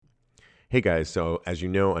Hey guys, so as you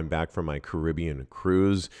know, I'm back from my Caribbean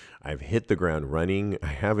cruise. I've hit the ground running. I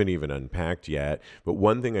haven't even unpacked yet, but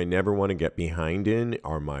one thing I never want to get behind in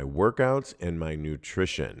are my workouts and my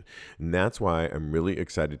nutrition. And that's why I'm really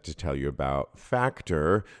excited to tell you about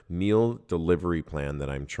Factor meal delivery plan that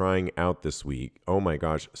I'm trying out this week. Oh my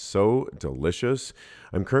gosh, so delicious.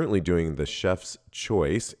 I'm currently doing the chef's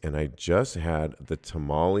choice, and I just had the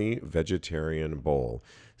tamale vegetarian bowl.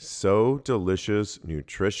 So delicious,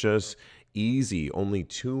 nutritious, easy, only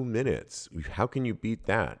 2 minutes. How can you beat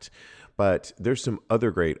that? But there's some other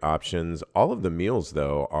great options. All of the meals,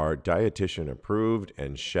 though, are dietitian approved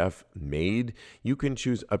and chef made. You can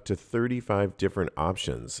choose up to 35 different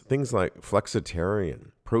options. Things like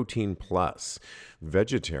flexitarian, protein plus,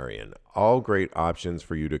 vegetarian, all great options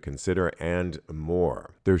for you to consider and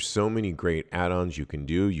more. There's so many great add-ons you can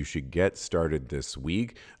do. You should get started this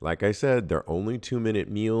week. Like I said, they're only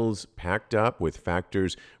 2-minute meals packed up with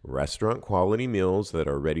Factor's restaurant quality meals that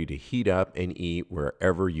are ready to heat up and eat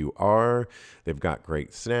wherever you are. They've got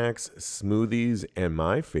great snacks, smoothies, and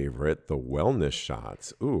my favorite, the wellness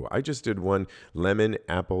shots. Ooh, I just did one lemon,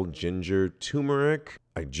 apple, ginger, turmeric.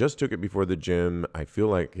 I just took it before the gym. I feel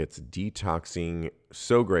like it's detoxing.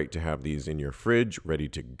 So great to have these in your fridge, ready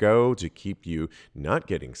to go to keep you not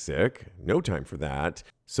getting sick. No time for that.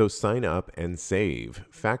 So sign up and save.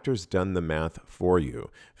 Factor's done the math for you.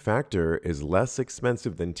 Factor is less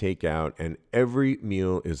expensive than takeout, and every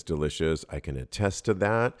meal is delicious. I can attest to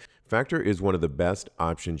that. Factor is one of the best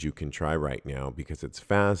options you can try right now because it's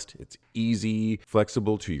fast, it's easy,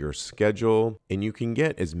 flexible to your schedule, and you can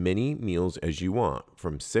get as many meals as you want,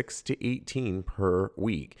 from 6 to 18 per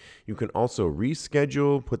week. You can also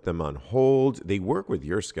reschedule, put them on hold. They work with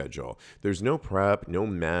your schedule. There's no prep, no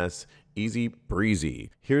mess. Easy breezy.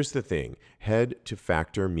 Here's the thing. Head to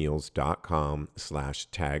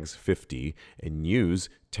factormeals.com/tags50 and use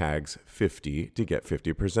tags50 to get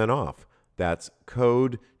 50% off. That's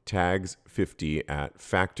code tags50 at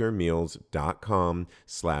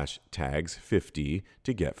factormeals.com/tags50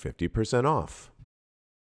 to get 50% off.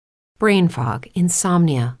 Brain fog,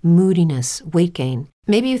 insomnia, moodiness, weight gain.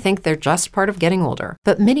 Maybe you think they're just part of getting older,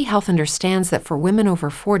 but MIDI Health understands that for women over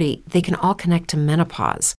 40, they can all connect to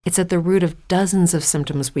menopause. It's at the root of dozens of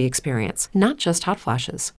symptoms we experience, not just hot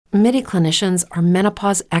flashes. MIDI clinicians are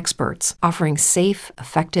menopause experts, offering safe,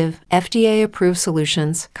 effective, FDA-approved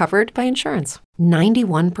solutions covered by insurance.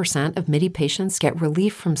 91% of MIDI patients get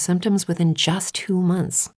relief from symptoms within just 2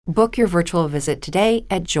 months. Book your virtual visit today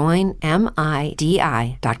at joinmidi.com.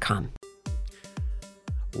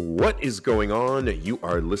 What is going on? You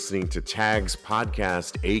are listening to Tags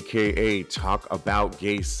Podcast, aka Talk About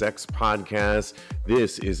Gay Sex Podcast.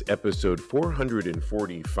 This is episode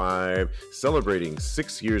 445, celebrating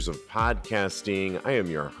 6 years of podcasting. I am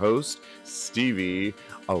your host, Stevie,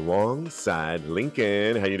 alongside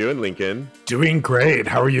Lincoln. How you doing, Lincoln? Doing great.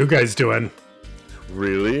 How are you guys doing?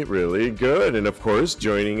 Really, really good. And of course,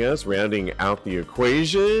 joining us, rounding out the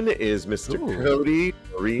equation, is Mr. Cody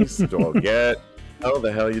Maurice Dolgett. How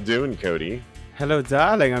the hell you doing, Cody? Hello,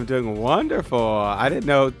 darling. I'm doing wonderful. I didn't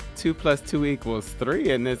know 2 + 2 =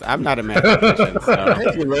 3 in this. I'm not a mathematician, so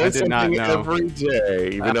I did not know. Every day,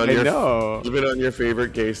 even on your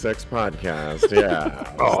favorite gay sex podcast.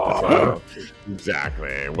 Yeah. So,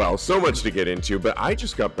 exactly. Well, so much to get into, but I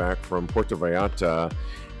just got back from Puerto Vallarta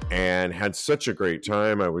and had such a great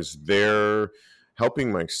time. I was there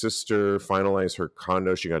helping my sister finalize her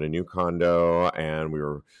condo. She got a new condo, and we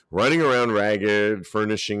were running around ragged,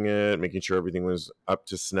 furnishing it, making sure everything was up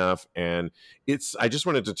to snuff. And I just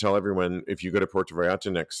wanted to tell everyone, if you go to Puerto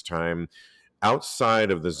Vallarta next time,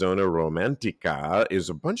 outside of the Zona Romantica is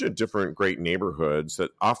a bunch of different great neighborhoods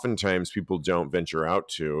that oftentimes people don't venture out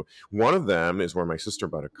to. One of them is where my sister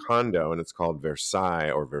bought a condo, and it's called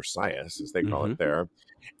Versailles, or Versailles, as they call it there.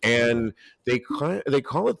 And they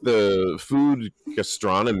call it the food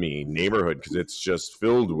gastronomy neighborhood because it's just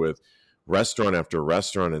filled with restaurant after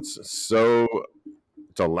restaurant. It's so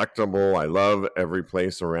delectable. I love every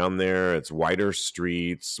place around there. It's wider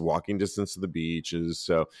streets, walking distance to the beaches.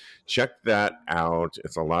 So check that out.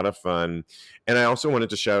 It's a lot of fun. And I also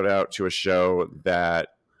wanted to shout out to a show that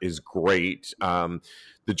is great. The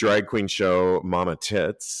drag queen show, Mama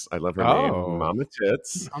Tits. I love her name, Mama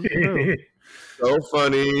Tits. So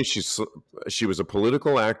funny. She was a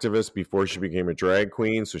political activist before she became a drag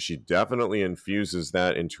queen, so she definitely infuses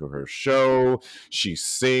that into her show. She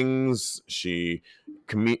sings. She's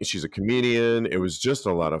a comedian. It was just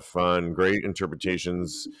a lot of fun. Great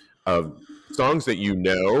interpretations of songs that you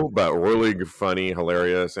know, but really funny,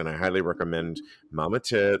 hilarious, and I highly recommend Mama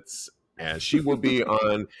Tits. and she will be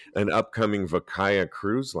on an upcoming Vakaya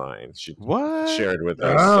cruise line. She What? shared with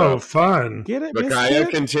us. Oh, So fun. Get it, Vakaya biscuit?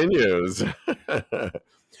 continues.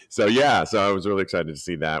 So yeah, so I was really excited to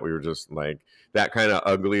see that. We were just like that kind of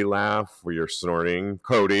ugly laugh where you're snorting,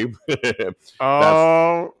 Cody. That's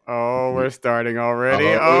We're starting already.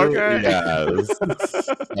 oh Okay. yes,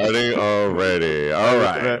 starting already. I All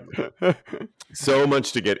right. respect. So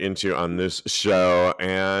much to get into on this show,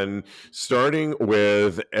 and starting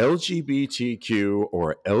with LGBTQ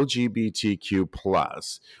or LGBTQ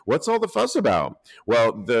plus. What's all the fuss about?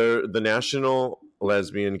 Well, the National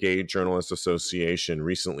Lesbian Gay Journalists Association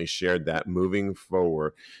recently shared that moving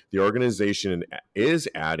forward, the organization is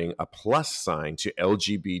adding a plus sign to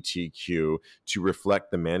LGBTQ to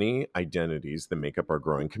reflect the many identities that make up our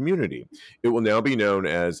growing community. It will now be known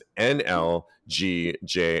as NLGJA,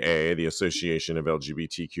 the Association of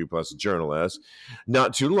LGBTQ plus journalists.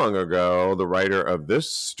 Not too long ago, the writer of this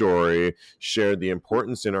story shared the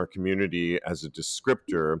importance in our community as a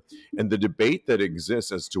descriptor and the debate that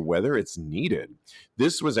exists as to whether it's needed.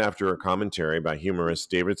 This was after a commentary by humorist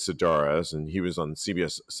David Sedaris, and he was on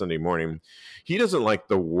CBS Sunday Morning. He doesn't like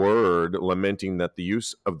the word, lamenting that the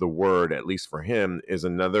use of the word, at least for him, is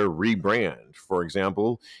another rebrand. For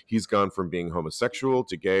example, he's gone from being homosexual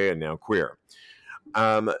to gay and now queer.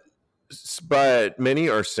 But many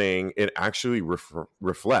are saying it actually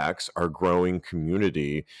reflects our growing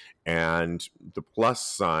community, and the plus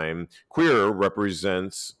sign queer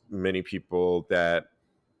represents many people that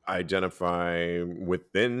identify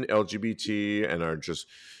within LGBT and are just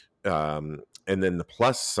and then the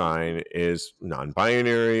plus sign is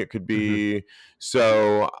non-binary, it could Mhm. be.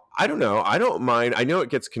 So I don't know, I don't mind. I know it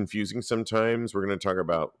gets confusing sometimes. We're going to talk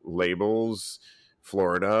about labels,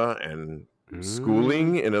 Florida, and Mm.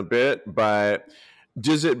 schooling in a bit, but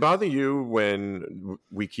does it bother you when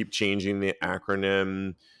we keep changing the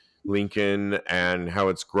acronym Lincoln and how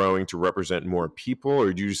it's growing to represent more people,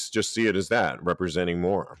 or do you just see it as that representing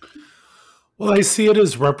more? Well, I see it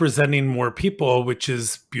as representing more people, which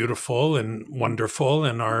is beautiful and wonderful.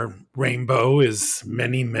 And our rainbow is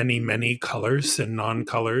many, many, many colors and non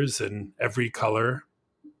colors and every color.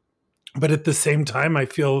 But at the same time, I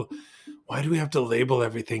feel, why do we have to label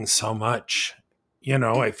everything so much?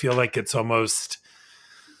 I feel like it's almost,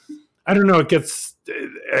 I don't know,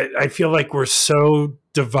 I feel like we're so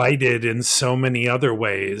divided in so many other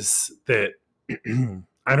ways that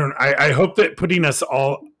I hope that putting us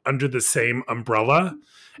all under the same umbrella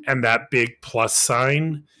and that big plus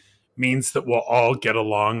sign means that we'll all get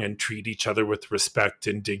along and treat each other with respect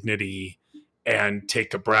and dignity and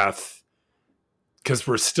take a breath because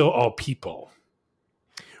we're still all people.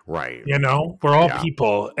 Right. We're all Yeah.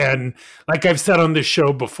 people. And like I've said on this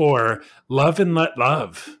show before, love and let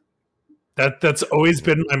love. That's always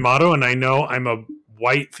been my motto. And I know I'm a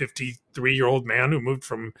white 53-year-old man who moved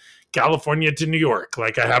from California to New York.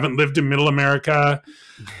 Like I haven't lived in middle America.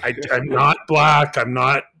 I'm not black. I'm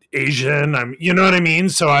not Asian. You know what I mean?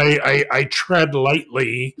 So I tread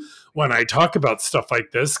lightly when I talk about stuff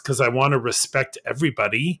like this because I want to respect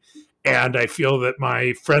everybody. And I feel that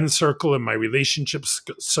my friend circle and my relationship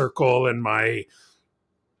circle and my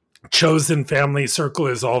chosen family circle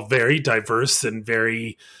is all very diverse and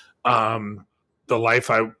very the life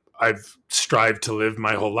I've strived to live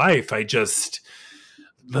my whole life.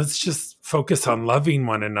 Let's just focus on loving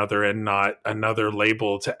one another and not another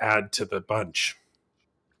label to add to the bunch.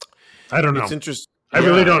 I don't It's know. interesting. I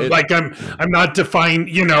really Yeah. don't like I'm not defined,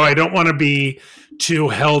 I don't want to be too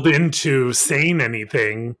held into saying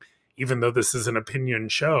anything even though this is an opinion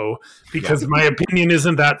show Yeah. because my opinion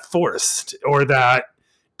isn't that forced or that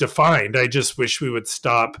defined. I just wish we would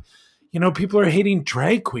stop. People are hating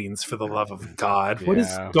drag queens for the love of God. What is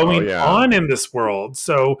Yeah. Oh, going yeah. on in this world?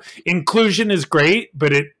 So inclusion is great,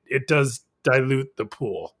 but it does dilute the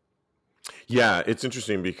pool. Yeah, it's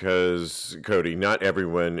interesting because, Cody, not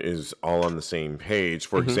everyone is all on the same page.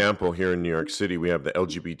 For Mhm. example, here in New York City, we have the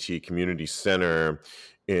LGBT Community Center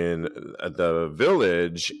in the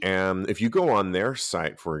Village. And if you go on their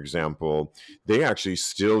site, for example, they actually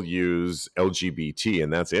still use LGBT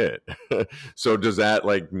and that's it. So does that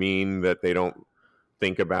like mean that they don't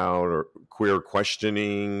think about or queer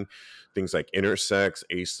questioning things like intersex,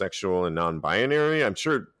 asexual, and non-binary? I'm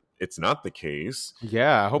sure it's not the case.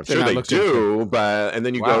 Yeah, I I'm hope they're sure not they looking to. do, but and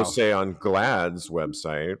then you go Wow. say on GLAAD's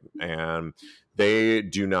website, and they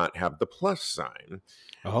do not have the plus sign.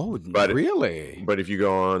 Oh, But really? but if you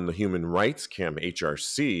go on the Human Rights Camp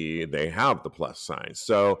HRC, they have the plus sign.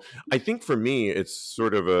 So I think for me, it's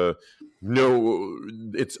sort of a no.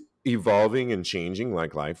 It's evolving and changing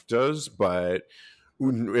like life does, but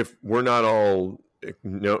if we're not all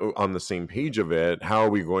know on the same page of it, how are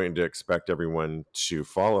we going to expect everyone to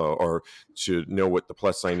follow or to know what the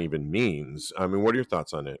plus sign even means? I mean, what are your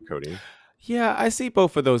thoughts on it, Cody? Yeah, I see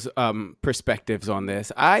both of those perspectives on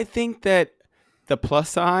this. I think that the plus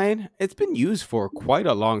sign, it's been used for quite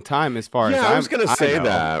a long time as far as Yeah, I was gonna I say know.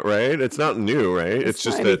 that, right? It's not new, right? It's It's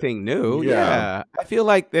not just that, anything new. yeah. Yeah. I feel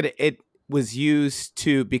like that it was used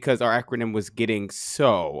to because our acronym was getting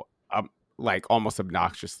so like almost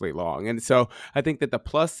obnoxiously long. And so I think that the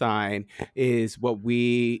plus sign is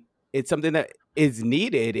it's something that is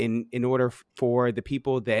needed in order for the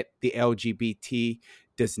people that the LGBT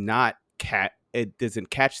it doesn't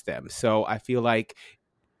catch them. So I feel like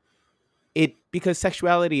because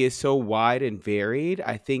sexuality is so wide and varied,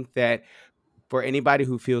 I think that for anybody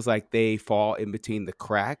who feels like they fall in between the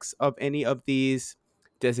cracks of any of these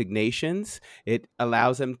designations, it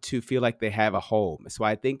allows them to feel like they have a home. So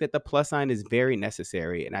I think that the plus sign is very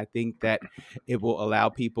necessary. And I think that it will allow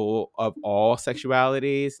people of all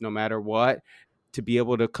sexualities, no matter what, to be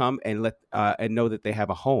able to come and and know that they have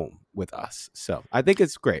a home with us. So I think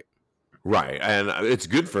it's great. Right. And it's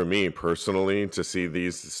good for me personally to see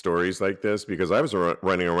these stories like this because I was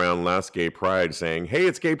running around last gay pride saying, hey,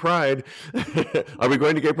 it's gay pride. Are we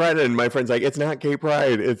going to gay pride? And my friend's like, it's not gay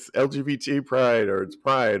pride. It's LGBT pride or it's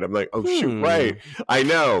pride. I'm like, oh, shoot. Right. I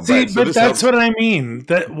know. See, So but that's what I mean.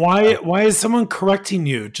 That why is someone correcting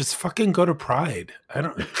you? Just fucking go to pride. I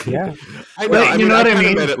don't. Yeah. I know. Like, I you mean, know I what I kind of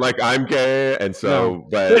mean? meant it like I'm gay. And so,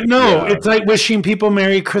 But no, yeah. it's like wishing people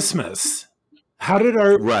Merry Christmas. How did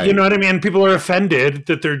you Right. know what I mean? People are offended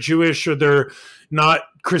that they're Jewish or they're not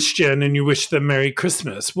Christian and you wish them Merry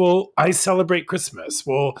Christmas. Well, I celebrate Christmas.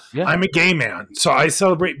 Well, Yeah. I'm a gay man, so I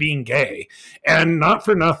celebrate being gay. And not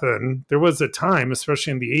for nothing, there was a time, especially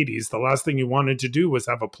in the 80s, the last thing you wanted to do was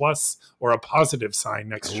have a plus or a positive sign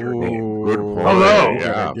next to your name. Good point. Hello.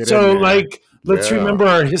 Yeah. So, like, let's Yeah. remember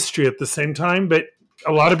our history at the same time, but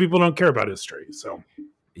a lot of people don't care about history. So,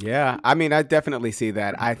 yeah, I mean, I definitely see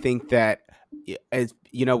that. I think that, as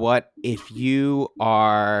you know what, if you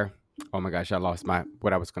are, oh my gosh, I lost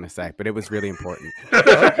what I was going to say, but it was really important.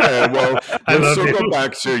 Okay, well, I let's love circle you.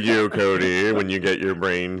 back to you, Cody, when you get your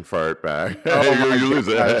brain fart back. Oh my you lose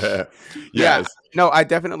gosh. it. Yeah, Yes. no, I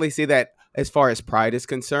definitely see that. As far as pride is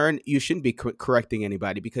concerned, you shouldn't be correcting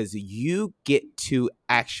anybody because you get to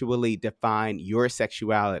actually define your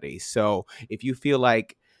sexuality. So if you feel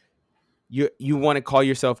like you want to call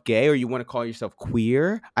yourself gay or you want to call yourself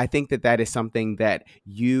queer, I think that is something that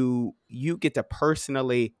you get to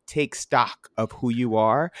personally take stock of who you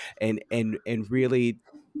are and really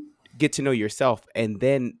get to know yourself, and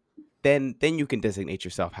then you can designate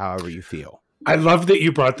yourself however you feel. I love that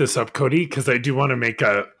you brought this up, Cody, because I do want to make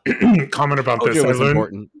a comment about Told this. you it I was learned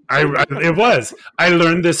important. it was. I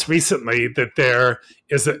learned this recently that there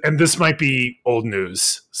is, and this might be old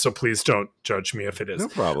news, so please don't judge me if it is. No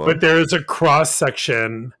problem. But there is a cross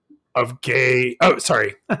section of gay. Oh,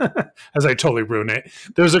 sorry, as I totally ruin it.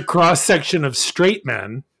 There's a cross section of straight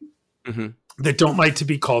men that don't like to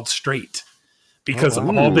be called straight because of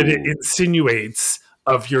all that it insinuates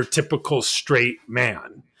of your typical straight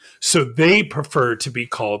man. So they prefer to be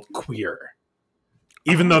called queer.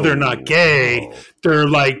 Even though they're not gay, they're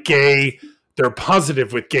like gay. They're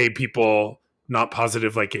positive with gay people, not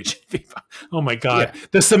positive like HIV. Oh my God. Yeah.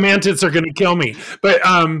 The semantics are going to kill me. But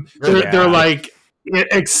they're like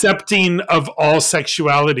accepting of all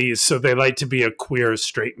sexualities. So they like to be a queer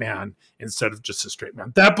straight man instead of just a straight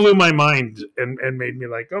man. That blew my mind and made me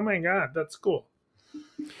like, oh my God, that's cool.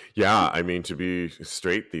 Yeah, I mean, to be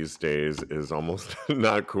straight these days is almost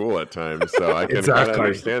not cool at times. So I can kind Exactly. of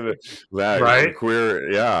understand that. Right?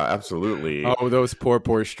 Queer, yeah, absolutely. Oh, those poor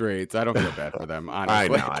straights. I don't feel bad for them,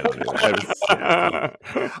 honestly. I don't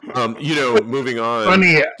either. You know, moving on.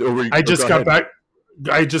 Funny, I go just got ahead. back.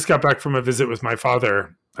 I just got back from a visit with my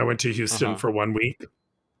father. I went to Houston for 1 week.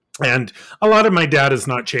 And a lot of my dad has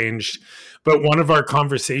not changed. But one of our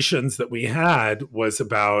conversations that we had was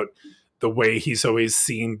about the way he's always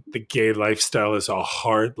seen the gay lifestyle as a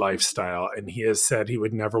hard lifestyle. And he has said he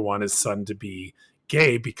would never want his son to be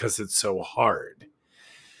gay because it's so hard.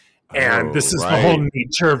 And this is the whole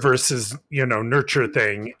nature versus, nurture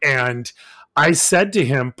thing. And I said to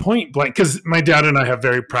him point blank, because my dad and I have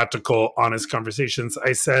very practical, honest conversations.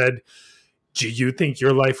 I said, do you think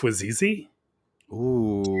your life was easy?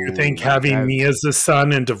 Ooh, Do you think having me as a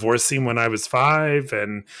son and divorcing when I was 5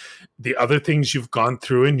 and the other things you've gone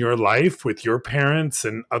through in your life with your parents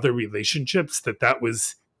and other relationships, that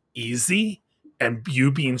was easy and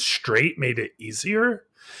you being straight made it easier?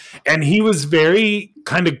 And he was very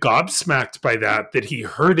kind of gobsmacked by that he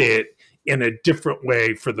heard it in a different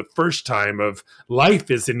way for the first time of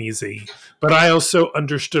life isn't easy. But I also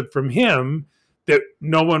understood from him that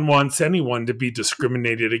no one wants anyone to be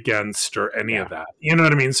discriminated against or any Yeah. of that. You know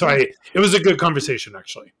what I mean? So it was a good conversation,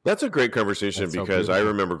 actually. That's a great conversation That's so because I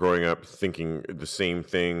beautiful. remember growing up thinking the same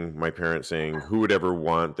thing. My parents saying, "Who would ever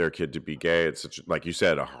want their kid to be gay?" It's such, like you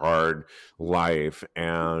said, a hard life,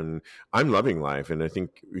 and I'm loving life, and I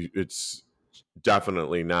think it's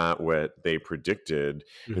definitely not what they predicted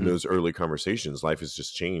in Mhm. those early conversations. Life has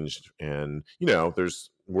just changed, and there's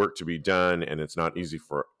work to be done, and it's not easy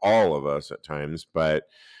for all of us at times, but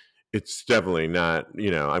it's definitely not.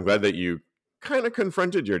 I'm glad that you kind of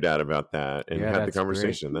confronted your dad about that and Yeah, had the that's great.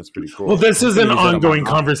 conversation. That's pretty Well, cool. this I'm is gonna an use that on my ongoing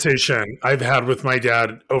mom. conversation I've had with my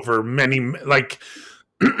dad over many, like,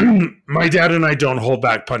 my dad and I don't hold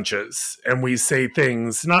back punches, and we say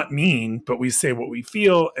things not mean, but we say what we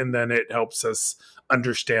feel, and then it helps us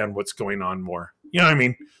understand what's going on more. You know what I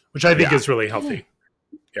mean? Which I think Yeah. is really healthy.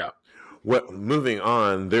 Yeah. Well, moving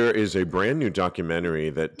on, there is a brand new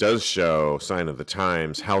documentary that does show Sign of the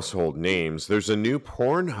Times, household names. There's a new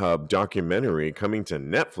Pornhub documentary coming to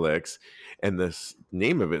Netflix, and the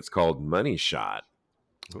name of it's called Money Shot,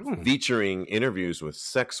 Ooh. featuring interviews with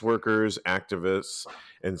sex workers, activists,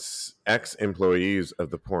 and ex-employees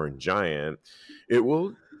of the porn giant. It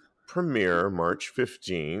will premiere March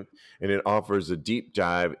 15th, and it offers a deep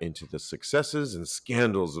dive into the successes and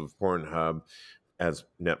scandals of Pornhub as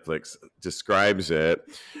Netflix describes it.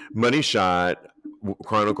 Money Shot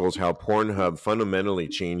chronicles how Pornhub fundamentally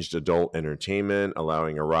changed adult entertainment,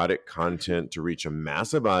 allowing erotic content to reach a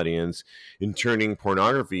massive audience and turning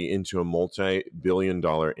pornography into a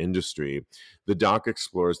multi-billion-dollar industry. The doc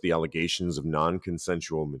explores the allegations of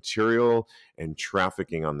non-consensual material and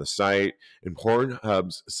trafficking on the site, and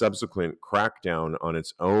Pornhub's subsequent crackdown on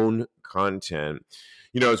its own content.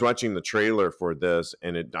 I was watching the trailer for this,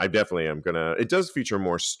 and I definitely am gonna. It does feature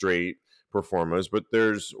more straight performers, but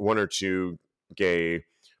there's one or two gay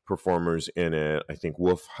performers in it. I think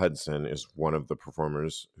Wolf Hudson is one of the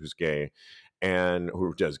performers who's gay and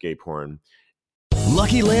who does gay porn.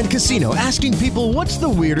 Lucky Land Casino, asking people, what's the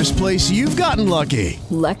weirdest place you've gotten lucky?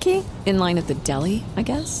 Lucky? In line at the deli, I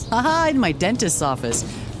guess? Aha, in my dentist's office.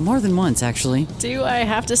 More than once, actually. Do I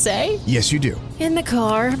have to say? Yes, you do. In the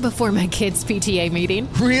car before my kids' PTA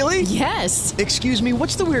meeting. Really? Yes. Excuse me,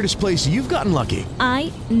 what's the weirdest place you've gotten lucky?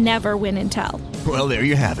 I never win and tell. Well, there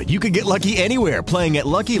you have it. You can get lucky anywhere, playing at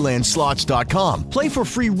LuckyLandSlots.com. Play for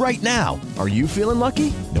free right now. Are you feeling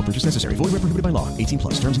lucky? No purchase necessary. Void where prohibited by law.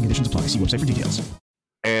 18+. Terms and conditions apply. See website for details.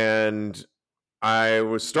 And I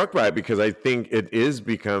was struck by it because I think it is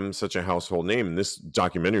become such a household name. And this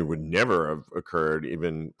documentary would never have occurred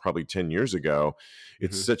even probably 10 years ago.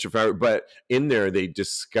 It's such a favorite. But in there, they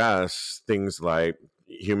discuss things like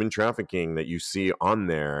human trafficking that you see on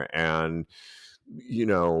there. And,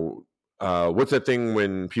 what's that thing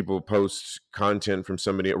when people post content from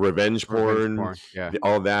somebody, revenge porn, Yeah.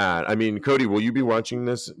 all that. I mean, Cody, will you be watching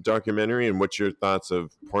this documentary? And what's your thoughts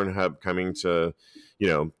of Pornhub coming to,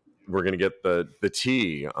 we're going to get the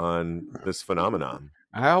tea on this phenomenon.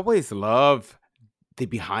 I always love the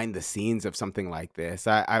behind the scenes of something like this.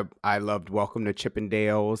 I loved Welcome to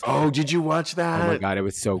Chippendales. Oh, did you watch that? Oh my God, it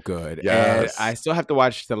was so good. Yes. And I still have to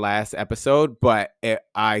watch the last episode, but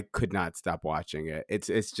I could not stop watching it. It's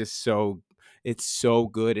just it's so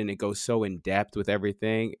good, and it goes so in depth with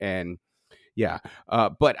everything. And yeah,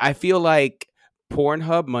 but I feel like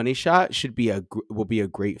Pornhub Money Shot will be a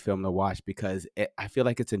great film to watch because I feel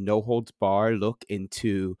like it's a no holds bar look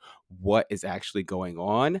into what is actually going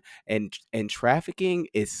on, and trafficking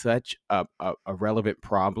is such a relevant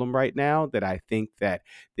problem right now that I think that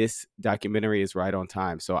this documentary is right on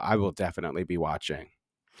time. So I will definitely be watching.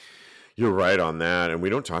 You're right on that, and we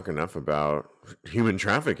don't talk enough about human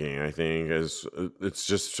trafficking. I think as it's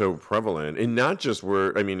just so prevalent, and not just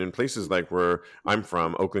in places like where I'm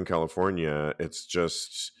from, Oakland, California, it's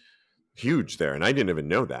just huge there, and I didn't even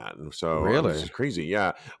know that. And so Really? it's just crazy.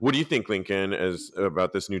 Yeah. What do you think, Lincoln,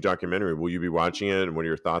 about this new documentary? Will you be watching it, and what are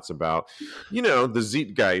your thoughts about, the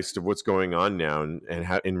zeitgeist of what's going on now, and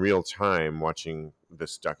in real time watching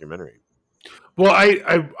this documentary? Well,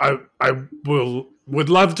 I would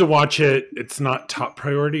love to watch it. It's not top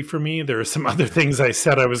priority for me. There are some other things I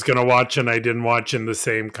said I was going to watch and I didn't watch in the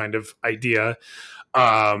same kind of idea.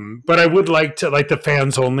 But I would like to, like the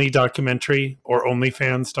fans only documentary or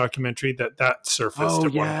OnlyFans documentary that surfaced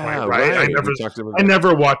at one point, right? I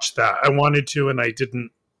never watched that. I wanted to, and I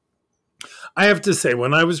didn't. I have to say,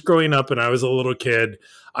 when I was growing up and I was a little kid,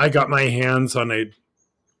 I got my hands on a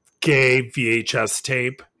gay VHS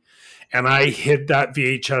tape. and I hid that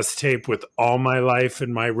VHS tape with all my life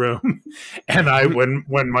in my room. And when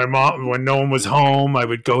no one was home, I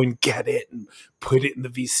would go and get it and put it in the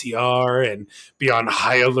VCR and be on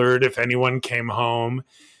high alert if anyone came home.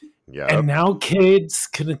 And now kids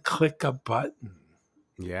can click a button.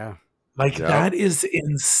 Yeah. Like that is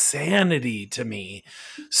insanity to me.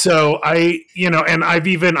 So I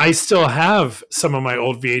still have some of my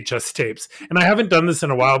old VHS tapes, and I haven't done this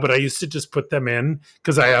in a while, but I used to just put them in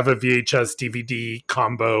because I have a VHS DVD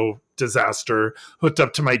combo disaster hooked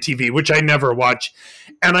up to my TV, which I never watch.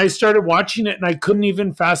 And I started watching it and I couldn't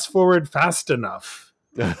even fast forward fast enough.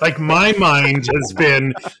 Like my mind has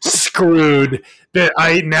been screwed that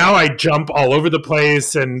I jump all over the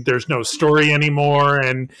place and there's no story anymore.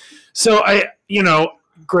 And so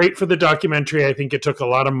great for the documentary. I think it took a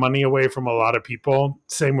lot of money away from a lot of people.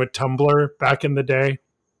 Same with Tumblr back in the day,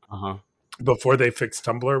 before they fixed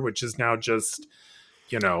Tumblr, which is now just,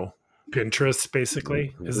 Pinterest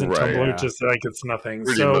basically. Isn't Tumblr just like it's nothing?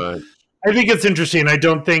 Pretty so much. I think it's interesting. I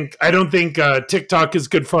don't think TikTok is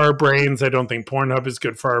good for our brains. I don't think Pornhub is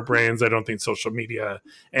good for our brains. I don't think social media,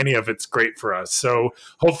 any of it's great for us. So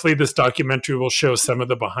hopefully this documentary will show some of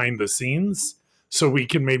the behind the scenes so we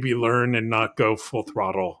can maybe learn and not go full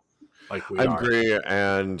throttle like we are. I agree,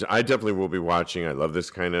 and I definitely will be watching. I love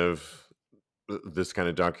this kind of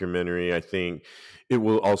documentary. I think it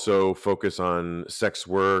will also focus on sex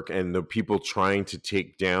work and the people trying to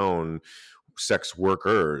take down sex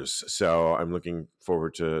workers. So I'm looking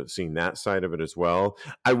forward to seeing that side of it as well.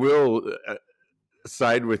 I will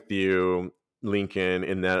side with you, Lincoln,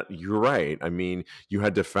 in that you're right. I mean, you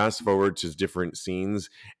had to fast forward to different scenes.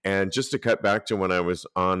 And just to cut back to when I was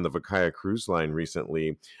on the Vakaya cruise line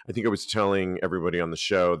recently, I think I was telling everybody on the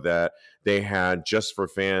show that they had Just for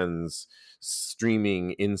Fans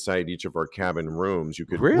streaming inside each of our cabin rooms. You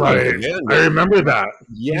could Right. I remember that.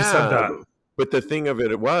 Yeah. You said that. But the thing of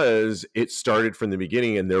it was, it started from the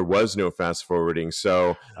beginning and there was no fast forwarding.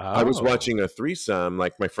 So I was watching a threesome,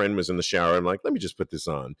 like my friend was in the shower. I'm like, let me just put this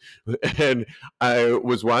on. And I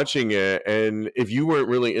was watching it. And if you weren't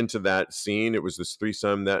really into that scene, it was this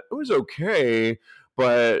threesome that it was okay,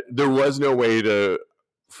 but there was no way to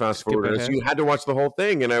fast forward. So you had to watch the whole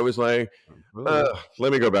thing. And I was like,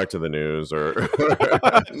 let me go back to the news, or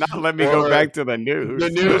not let me go back to the news. The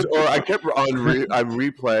news, or I kept on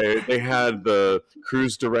replay. They had the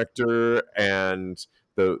cruise director and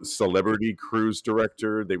the celebrity cruise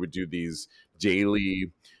director. They would do these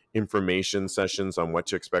daily information sessions on what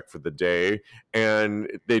to expect for the day,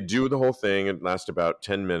 and they do the whole thing. It lasts about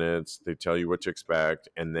 10 minutes. They tell you what to expect,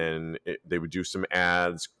 and then they would do some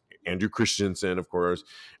ads. Andrew Christensen, of course,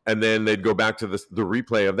 and then they'd go back to the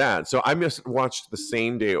replay of that. So I just watched the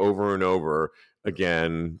same day over and over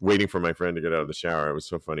again, waiting for my friend to get out of the shower. It was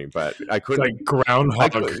so funny, but I couldn't. It's like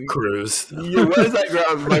Groundhog Cruise. Yeah, what is that?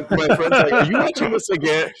 My friend's like, "Are you watching this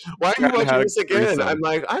again? Why are you watching this again?" I'm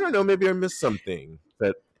like, "I don't know. Maybe I missed something."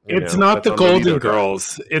 That it's not the Golden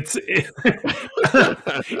Girls. It's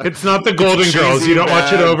not the Golden Girls. You don't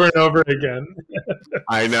watch it over and over again.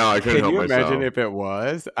 I know. I couldn't help myself. Can you imagine if it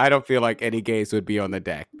was? I don't feel like any gays would be on the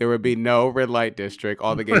deck. There would be no red light district.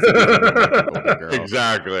 All the gays would be on the Golden Girls.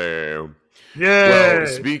 Exactly. Yay.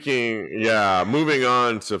 Well, moving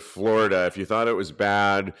on to Florida. If you thought it was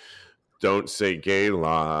bad, don't say gay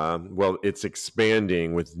law. Well, it's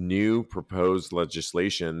expanding with new proposed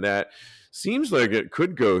legislation that seems like it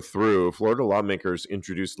could go through. Florida lawmakers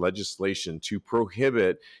introduced legislation to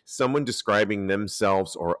prohibit someone describing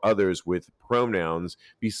themselves or others with pronouns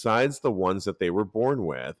besides the ones that they were born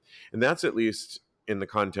with. And that's at least in the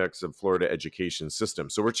context of Florida education system.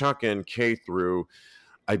 So we're talking K through,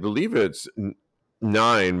 I believe it's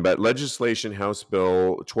 9, but legislation House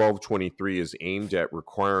Bill 1223 is aimed at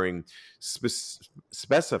requiring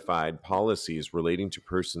specified policies relating to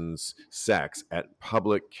persons' sex at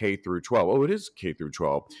public K through 12. Oh, it is K through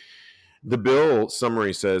 12. The bill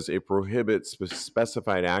summary says it prohibits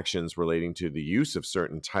specified actions relating to the use of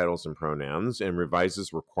certain titles and pronouns and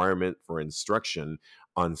revises requirement for instruction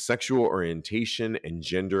on sexual orientation and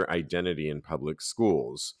gender identity in public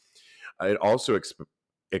schools. It also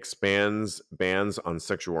expands bans on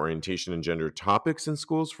sexual orientation and gender topics in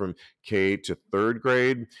schools from K to 3rd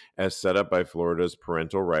grade, as set up by Florida's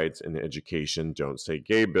Parental Rights and Education Don't Say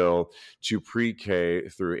Gay bill, to pre-K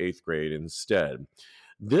through 8th grade instead.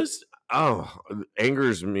 This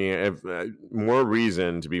angers me. More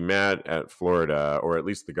reason to be mad at Florida, or at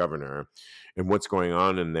least the governor, and what's going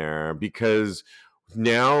on in there, because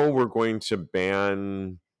now we're going to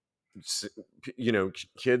ban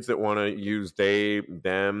kids that want to use they,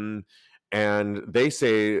 them, and they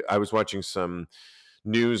say, I was watching some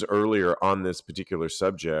news earlier on this particular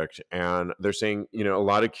subject, and they're saying, a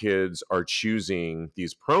lot of kids are choosing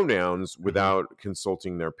these pronouns without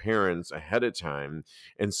consulting their parents ahead of time.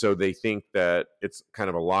 And so they think that it's kind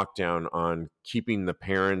of a lockdown on keeping the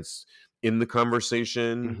parents in the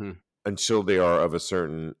conversation until they are of a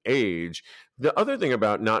certain age. The other thing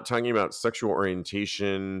about not talking about sexual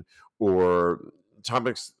orientation or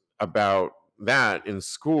topics about that in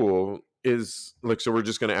school is like, so we're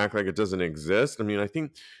just going to act like it doesn't exist. I mean, I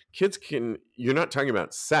think you're not talking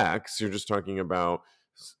about sex, you're just talking about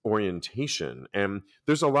orientation. And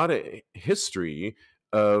there's a lot of history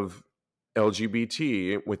of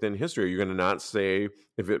LGBT within history. Are you going to not say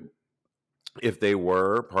if they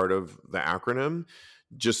were part of the acronym,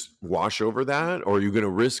 just wash over that? Or are you going to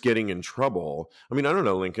risk getting in trouble? I mean, I don't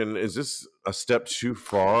know, Lincoln, is this a step too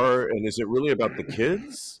far? And is it really about the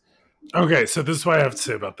kids? Okay, so this is what I have to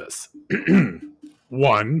say about this.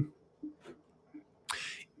 One,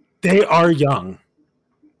 they are young.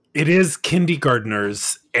 It is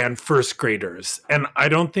kindergartners and first graders. And I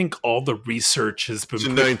don't think all the research has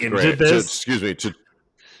been put into this.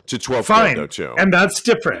 To 12th Fine. grade, though, too. And that's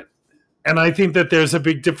different. And I think that there's a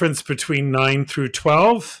big difference between 9 through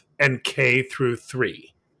 12 and K through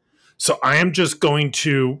 3. So I am just going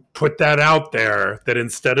to put that out there, that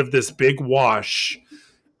instead of this big wash,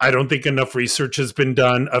 I don't think enough research has been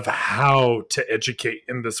done of how to educate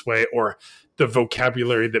in this way, or the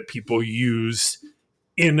vocabulary that people use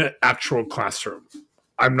in an actual classroom.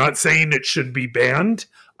 I'm not saying it should be banned.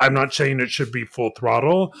 I'm not saying it should be full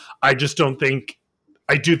throttle. I do think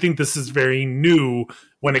this is very new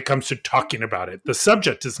when it comes to talking about it. The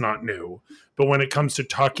subject is not new, but when it comes to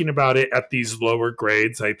talking about it at these lower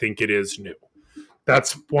grades, I think it is new.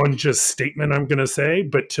 That's one just statement I'm going to say.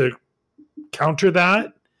 But to counter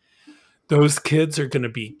that, those kids are going to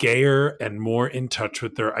be gayer and more in touch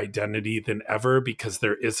with their identity than ever, because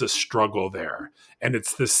there is a struggle there. And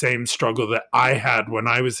it's the same struggle that I had when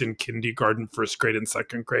I was in kindergarten, first grade, and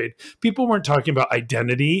second grade. People weren't talking about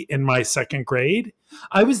identity in my second grade.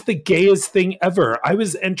 I was the gayest thing ever. I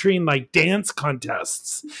was entering like dance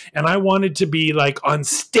contests, and I wanted to be like on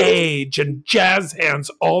stage and jazz hands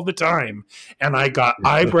all the time. And I got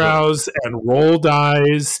eyebrows and rolled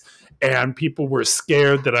eyes, and people were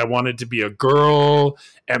scared that I wanted to be a girl.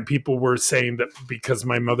 And people were saying that because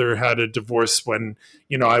my mother had a divorce when,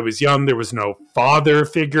 I was young, there was no father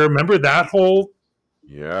figure. Remember that whole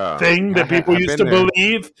thing that people used to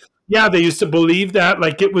believe? Yeah, they used to believe that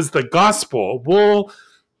like it was the gospel. Well,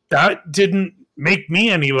 that didn't make me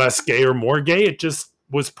any less gay or more gay. It just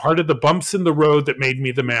was part of the bumps in the road that made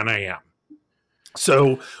me the man I am.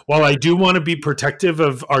 So while I do want to be protective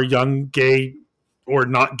of our young gay or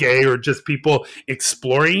not gay or just people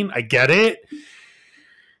exploring, I get it.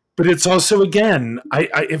 But it's also, again,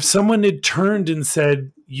 if someone had turned and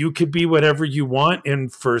said, you could be whatever you want in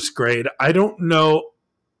first grade, I don't know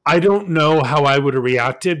how I would have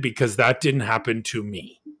reacted, because that didn't happen to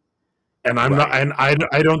me. And I'm not, and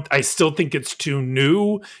I still think it's too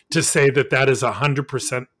new to say that is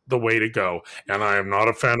 100% the way to go. And I am not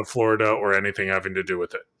a fan of Florida or anything having to do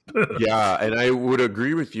with it. Yeah, and I would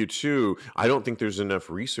agree with you too. I don't think there's enough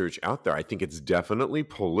research out there. I think it's definitely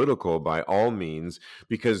political by all means,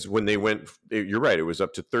 because when they went, you're right, it was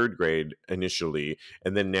up to third grade initially,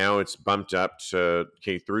 and then now it's bumped up to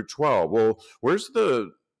K through 12. Well, where's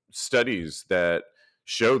the studies that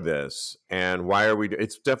show this, and why are we?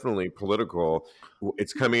 It's definitely political.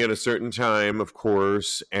 It's coming at a certain time, of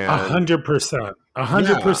course, and 100%,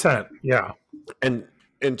 100%, yeah.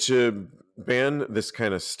 And to ban this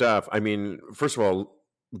kind of stuff, I mean, first of all,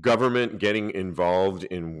 government getting involved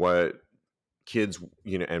in what kids,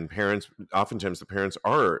 and parents, oftentimes the parents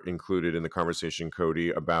are included in the conversation, Cody,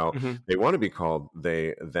 about they want to be called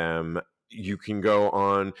they, them. You can go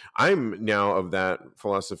on. I'm now of that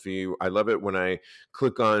philosophy. I love it when I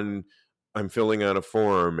click on, I'm filling out a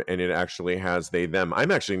form and it actually has they, them. I'm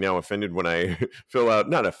actually now offended when I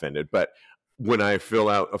not offended, but when I fill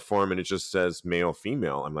out a form and it just says male,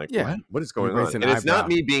 female, I'm like, what is going on? And it's not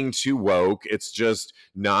me being too woke. It's just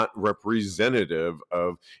not representative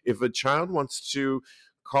of, if a child wants to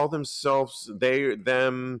call themselves they,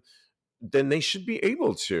 them, then they should be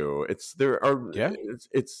able to.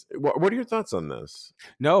 What are your thoughts on this?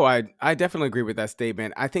 No, I definitely agree with that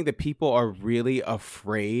statement. I think that people are really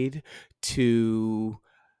afraid to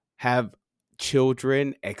have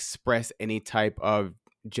children express any type of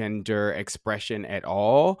gender expression at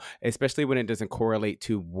all, especially when it doesn't correlate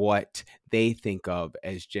to what they think of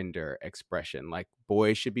as gender expression. Like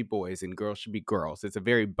boys should be boys and girls should be girls. It's a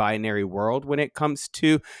very binary world when it comes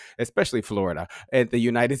to, especially Florida and the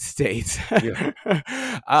United States. Yeah.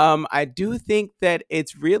 I do think that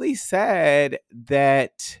it's really sad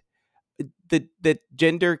that the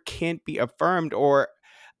gender can't be affirmed, or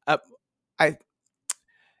uh, I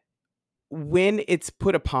when it's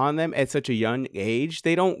put upon them at such a young age,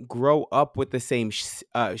 they don't grow up with the same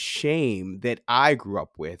shame that I grew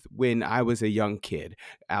up with when I was a young kid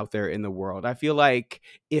out there in the world. I feel like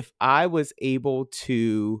if I was able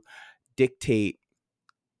to dictate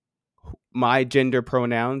my gender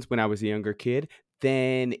pronouns when I was a younger kid,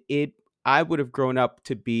 then I would have grown up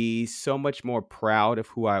to be so much more proud of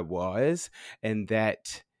who I was, and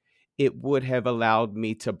that it would have allowed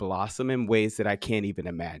me to blossom in ways that I can't even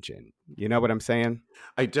imagine. You know what I'm saying?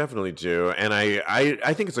 I definitely do. And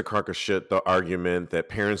I think it's a crock of shit, the argument that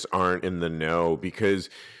parents aren't in the know, because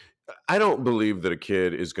I don't believe that a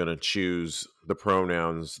kid is going to choose the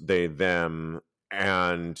pronouns they, them,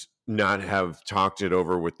 and not have talked it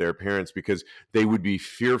over with their parents, because they would be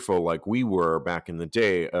fearful, like we were back in the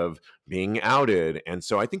day, of being outed. And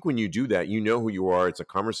so I think when you do that, you know who you are. It's a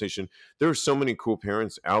conversation. There are so many cool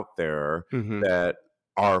parents out there Mm-hmm. that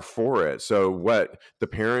are for it. So what, the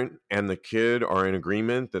parent and the kid are in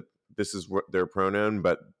agreement that this is what their pronoun,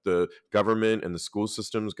 but the government and the school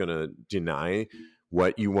system is going to deny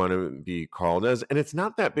what you want to be called as, and it's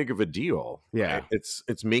not that big of a deal. Yeah. Right?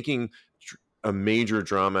 It's making a major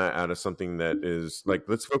drama out of something that is like,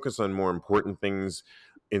 let's focus on more important things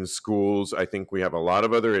in schools. I think we have a lot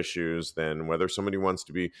of other issues than whether somebody wants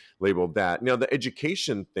to be labeled that. Now, the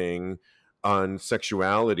education thing on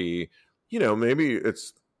sexuality, maybe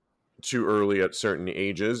it's too early at certain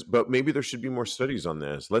ages, but maybe there should be more studies on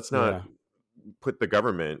this. Let's not Yeah. put the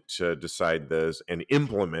government to decide this and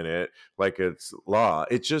implement it like it's law.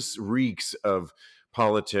 It just reeks of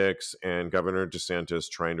politics and Governor DeSantis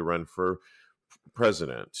trying to run for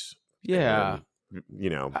president Yeah. and,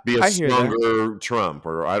 be a I hear that. stronger Trump,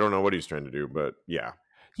 or I don't know what he's trying to do, but yeah.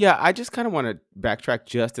 Yeah, I just kind of want to backtrack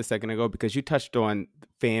just a second ago, because you touched on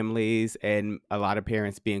families and a lot of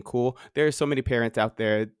parents being cool. There are so many parents out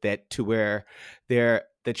there that to where the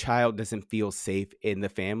child doesn't feel safe in the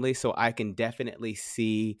family. So I can definitely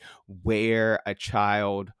see where a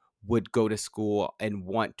child would go to school and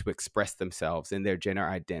want to express themselves in their gender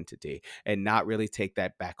identity and not really take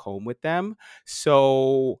that back home with them.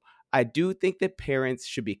 So I do think that parents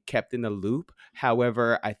should be kept in the loop.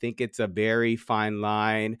 However, I think it's a very fine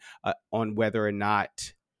line on whether or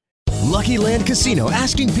not. Lucky Land Casino,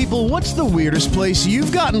 asking people, what's the weirdest place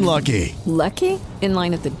you've gotten lucky? Lucky? In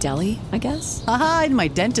line at the deli, I guess? Aha, in my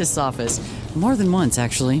dentist's office. More than once,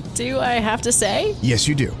 actually. Do I have to say? Yes,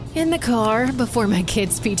 you do. In the car before my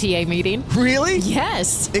kids' PTA meeting. Really?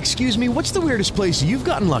 Yes. Excuse me, what's the weirdest place you've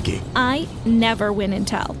gotten lucky? I never win and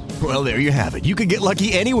tell. Well, there you have it. You can get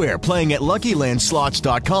lucky anywhere, playing at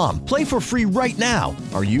LuckyLandSlots.com. Play for free right now.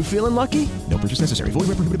 Are you feeling lucky? No purchase necessary. Void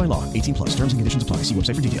where prohibited by law. 18 plus. Terms and conditions apply. See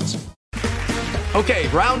website for details. Okay,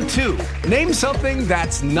 round two. Name something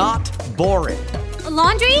that's not boring. A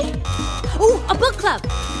laundry? Ooh, a book club.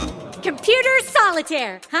 Computer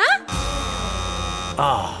solitaire, huh?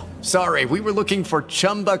 Ah, sorry, we were looking for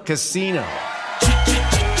Chumba Casino.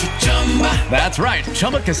 That's right,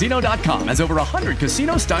 ChumbaCasino.com has over 100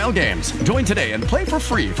 casino-style games. Join today and play for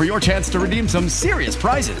free for your chance to redeem some serious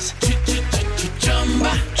prizes.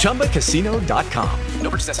 ChumbaCasino.com. No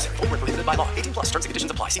purchase necessary. Void where prohibited by law. 18 plus. Terms and conditions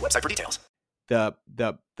apply. See website for details.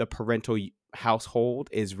 The parental household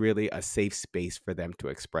is really a safe space for them to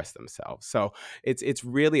express themselves. So it's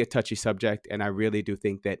really a touchy subject, and I really do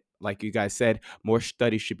think that, like you guys said, more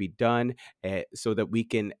studies should be done so that we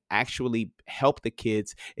can actually help the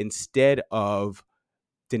kids instead of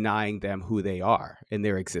denying them who they are in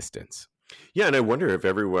their existence. Yeah, and I wonder if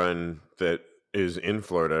everyone that is in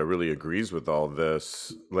Florida really agrees with all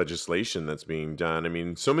this legislation that's being done. I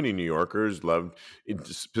mean, so many New Yorkers loved,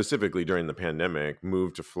 specifically during the pandemic,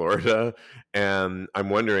 moved to Florida. And I'm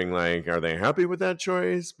wondering, like, are they happy with that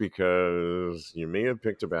choice? Because you may have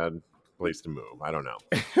picked a bad place to move. I don't know.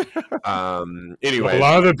 Anyway. A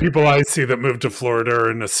lot of the people I see that move to Florida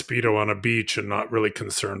are in a Speedo on a beach and not really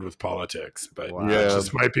concerned with politics. But Yeah. That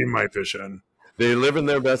just might be my vision. They live in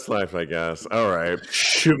their best life, I guess. All right.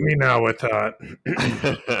 Shoot me now with that.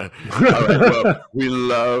 All right. Well, we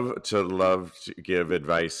love to give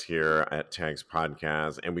advice here at Tags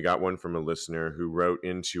Podcast. And we got one from a listener who wrote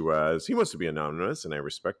into us. He wants to be anonymous, and I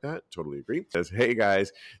respect that. Totally agree. Says, hey,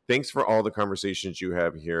 guys, thanks for all the conversations you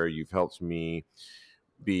have here. You've helped me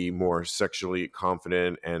be more sexually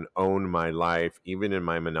confident and own my life, even in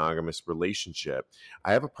my monogamous relationship.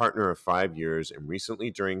 I have a partner of 5 years, and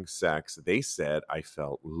recently during sex, they said I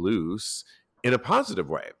felt loose in a positive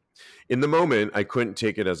way. In the moment, I couldn't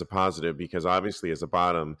take it as a positive because obviously, as a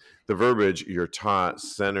bottom, the verbiage you're taught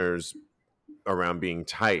centers around being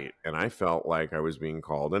tight, and I felt like I was being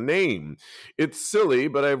called a name. It's silly,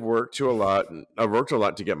 but I've worked a lot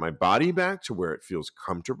to get my body back to where it feels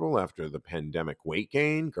comfortable after the pandemic weight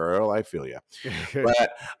gain. Girl, I feel you.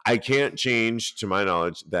 But I can't change, to my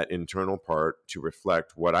knowledge, that internal part to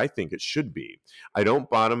reflect what I think it should be. I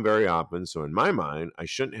don't bottom very often, so in my mind, I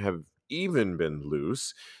shouldn't have even been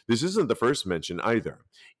loose. This isn't the first mention either.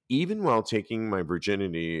 Even while taking my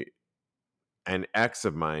virginity, an ex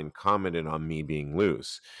of mine commented on me being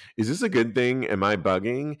loose. Is this a good thing? Am I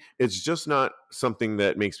bugging? It's just not something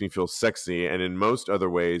that makes me feel sexy. And in most other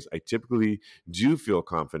ways, I typically do feel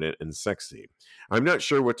confident and sexy. I'm not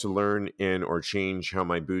sure what to learn in or change how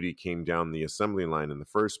my booty came down the assembly line in the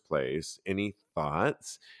first place. Any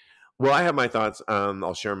thoughts? Well, I have my thoughts.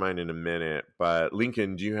 I'll share mine in a minute. But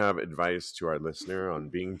Lincoln, do you have advice to our listener on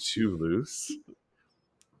being too loose?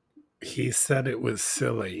 He said it was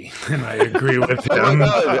silly, and I agree with Oh my him.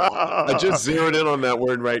 God. I just zeroed in on that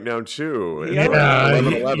word right now, too. It's like Yeah,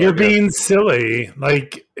 11:11. you're being silly.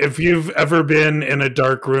 Like, if you've ever been in a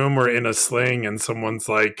dark room or in a sling and someone's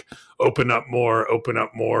like, open up more,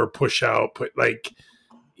 push out, put like,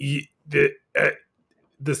 you, the,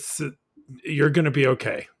 this, you're going to be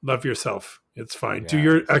okay. Love yourself. It's fine. Do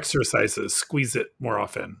your Yes. exercises. Squeeze it more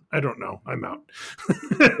often. I don't know. I'm out.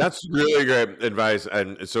 That's really great advice.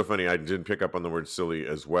 And it's so funny. I did pick up on the word silly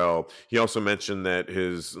as well. He also mentioned that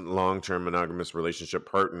his long-term monogamous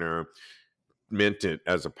relationship partner meant it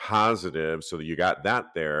as a positive, so that you got that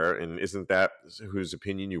there. And isn't that whose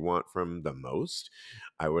opinion you want from the most?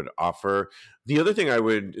 I would offer. The other thing I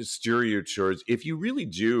would steer you towards, if you really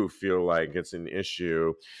do feel like it's an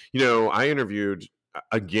issue, I interviewed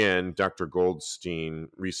again Dr. Goldstein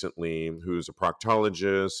recently, who's a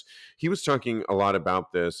proctologist. He was talking a lot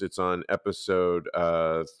about this. It's on episode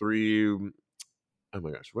 3. Oh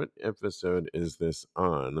my gosh, what episode is this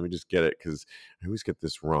on? Let me just get it, because I always get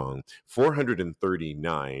this wrong.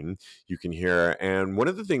 439, you can hear. And one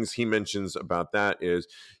of the things he mentions about that is,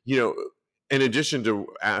 in addition to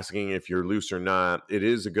asking if you're loose or not, it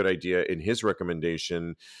is a good idea in his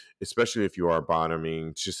recommendation, especially if you are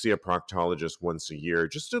bottoming, to see a proctologist once a year,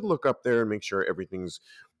 just to look up there and make sure everything's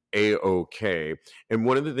A-OK. And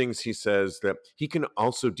one of the things he says that he can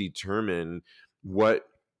also determine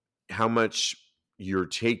how much you're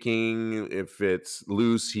taking. If it's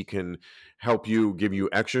loose, he can help you, give you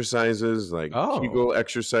exercises like Oh, Kegel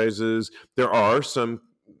exercises. There are some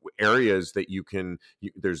areas that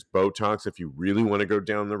there's Botox if you really want to go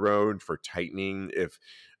down the road for tightening. If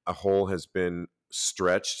a hole has been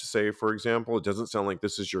stretched, say, for example. It doesn't sound like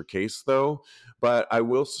this is your case, though. But I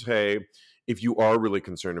will say, if you are really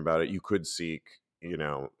concerned about it, you could seek,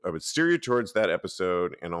 I would steer you towards that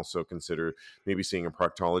episode, and also consider maybe seeing a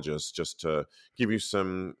proctologist just to give you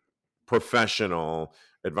some professional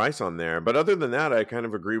advice on there. But other than that, I kind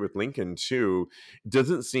of agree with Lincoln too. It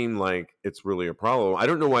doesn't seem like it's really a problem. I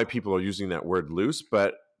don't know why people are using that word loose,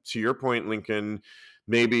 but to your point, Lincoln,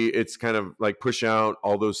 maybe it's kind of like push out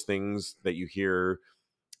all those things that you hear,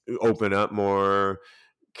 open up more.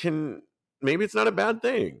 Maybe it's not a bad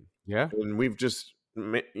thing. yeah. And we've just,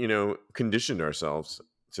 conditioned ourselves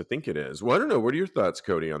to think it is. Well, I don't know. What are your thoughts,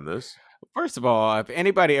 Cody, on this? First of all, if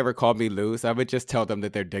anybody ever called me loose, I would just tell them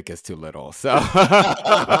that their dick is too little. So Good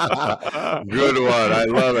one. I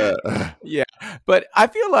love it. yeah, but I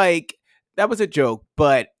feel like that was a joke,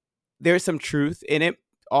 but there's some truth in it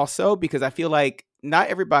also, because I feel like not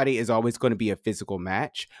everybody is always going to be a physical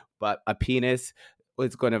match, but a penis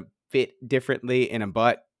is going to fit differently in a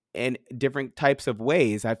butt in different types of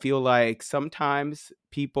ways. I feel like sometimes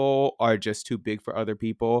people are just too big for other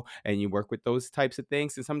people, and you work with those types of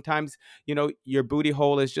things. And sometimes, your booty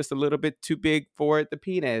hole is just a little bit too big for the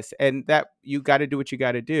penis, and that you got to do what you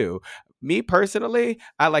got to do. Me personally,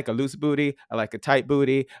 I like a loose booty. I like a tight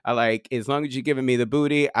booty. I like, as long as you're giving me the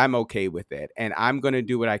booty, I'm okay with it. And I'm going to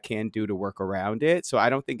do what I can do to work around it. So I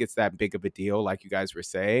don't think it's that big of a deal, like you guys were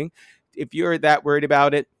saying. If you're that worried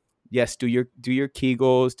about it, yes, do your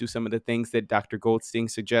Kegels, do some of the things that Dr. Goldstein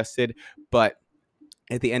suggested. But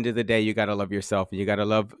at the end of the day, you got to love yourself, and you got to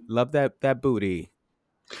love that booty.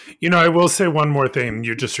 I will say one more thing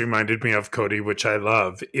you just reminded me of, Cody, which I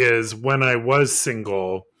love, is when I was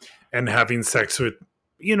single and having sex with,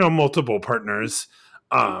 multiple partners,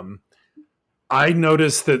 I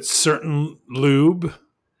noticed that certain lube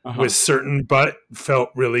with certain butt felt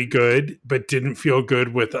really good, but didn't feel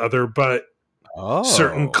good with other butt.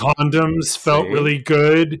 Certain condoms felt really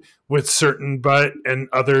good with certain butt and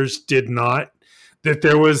others did not. That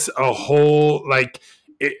there was a whole I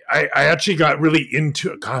actually got really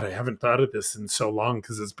into it. God, I haven't thought of this in so long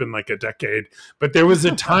because it's been like a decade. But there was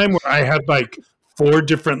a time where I had like 4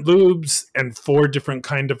 different lubes and 4 different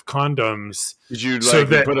kind of condoms. Did you so you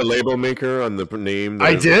that put a label maker on the name? That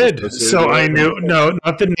I is did. So I knew, no,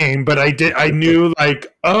 not the name, but I did. I knew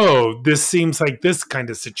like, oh, this seems like this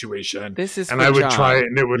kind of situation. This is and for I would John. try it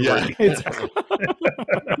and it would Yeah.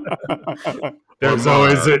 work. There's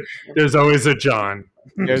always a John.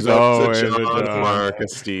 There's So always John, a John. Mark, and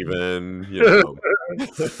Steven, you know.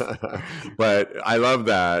 But I love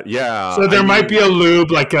that. Yeah. So there I might mean, be a lube,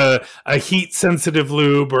 like a heat sensitive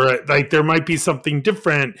lube, or like there might be something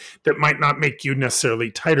different that might not make you necessarily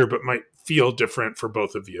tighter, but might feel different for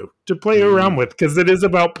both of you to play around with, because it is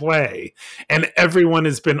about play. And everyone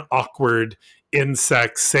has been awkward in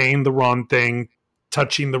sex, saying the wrong thing,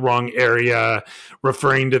 touching the wrong area,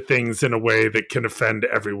 referring to things in a way that can offend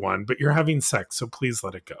everyone. But you're having sex, so please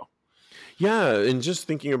let it go. yeah, and just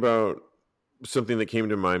thinking about something that came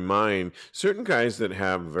to my mind, certain guys that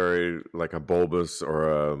have very like a bulbous or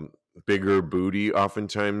a bigger booty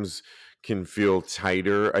oftentimes can feel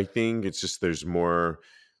tighter. I think it's just there's more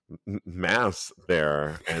mass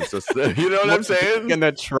there, and so you know what More I'm saying? junk in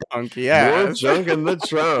the trunk, More yes. junk in the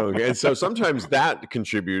trunk, and so sometimes that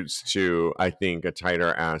contributes to, I think, a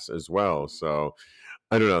tighter ass as well. So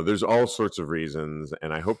I don't know. There's all sorts of reasons,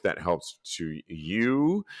 and I hope that helps to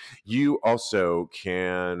you. You also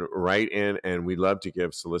can write in, and we love to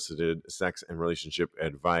give solicited sex and relationship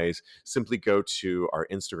advice. Simply go to our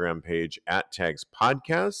Instagram page at Tags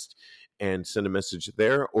Podcast and send a message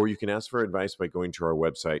there, or you can ask for advice by going to our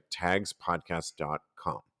website,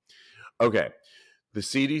 tagspodcast.com. Okay. The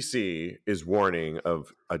CDC is warning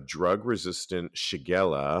of a drug-resistant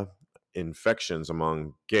Shigella infections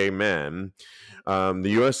among gay men. The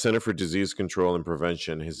U.S. Center for Disease Control and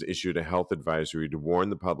Prevention has issued a health advisory to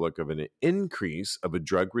warn the public of an increase of a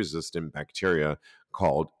drug-resistant bacteria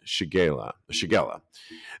called Shigella.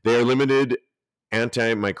 They are limited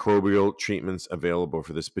antimicrobial treatments available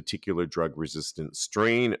for this particular drug-resistant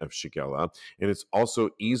strain of Shigella, and it's also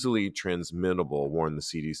easily transmittable, warned the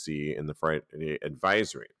CDC in the Friday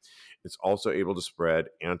advisory. It's also able to spread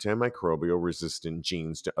antimicrobial resistant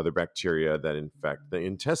genes to other bacteria that infect the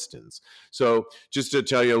intestines. So just to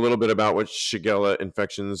tell you a little bit about what Shigella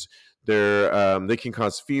infections, they can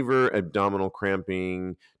cause fever, abdominal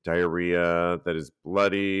cramping, diarrhea that is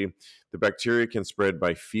bloody. The bacteria can spread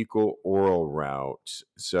by fecal oral route.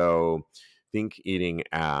 So think eating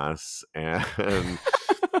ass. And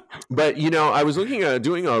but I was looking at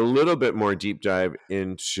doing a little bit more deep dive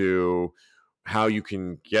into how you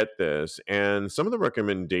can get this, and some of the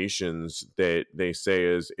recommendations that they say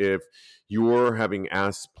is if you're having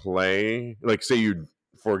ass play, like say you,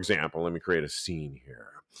 for example, let me create a scene here.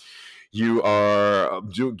 You are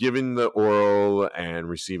giving the oral and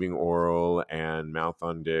receiving oral and mouth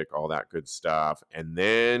on dick, all that good stuff. And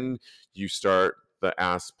then you start the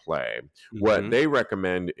ass play. What they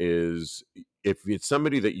recommend is if it's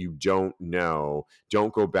somebody that you don't know,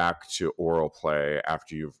 don't go back to oral play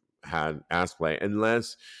after you've had ass play,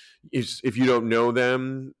 unless if you don't know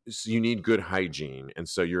them, you need good hygiene. And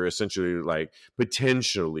so you're essentially like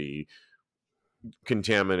potentially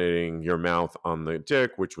contaminating your mouth on the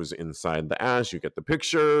dick, which was inside the ass. You get the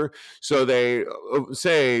picture. So they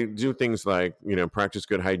say do things like, practice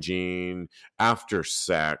good hygiene after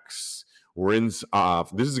sex, rinse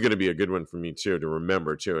off. This is going to be a good one for me too, to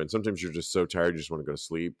remember too. And sometimes you're just so tired, you just want to go to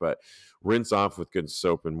sleep, but rinse off with good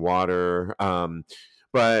soap and water.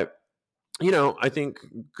 But I think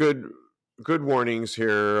good warnings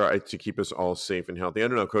here to keep us all safe and healthy. I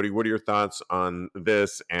don't know, Cody, what are your thoughts on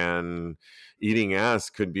this? And eating ass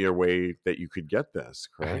could be a way that you could get this,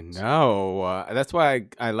 correct? I know. That's why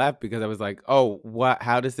I laughed, because I was like, oh, what?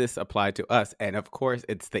 How does this apply to us? And of course,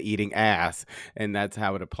 it's the eating ass, and that's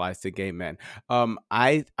how it applies to gay men.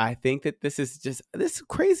 I think that this is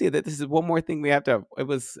crazy that this is one more thing we have to. It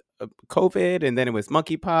was COVID, and then it was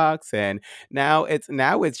monkeypox, and now it's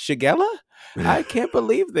Shigella. I can't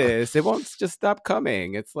believe this. It won't just stop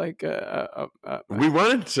coming. It's like we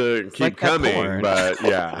wanted to keep like coming, but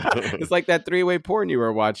yeah, it's like that 3-way porn you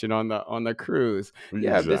were watching on the cruise.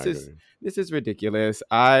 Yeah, exactly. This is ridiculous.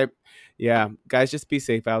 Guys, just be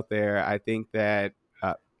safe out there. I think that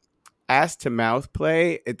ass to mouth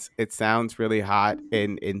play, it sounds really hot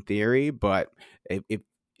in theory, but if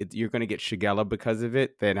you're going to get Shigella because of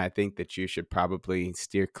it, then I think that you should probably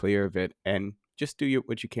steer clear of it and just do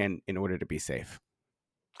what you can in order to be safe.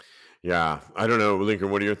 Yeah. I don't know. Lincoln,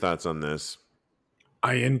 what are your thoughts on this?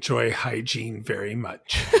 I enjoy hygiene very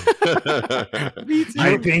much. Me too.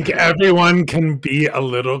 I think everyone can be a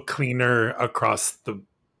little cleaner across the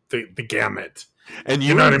gamut. And You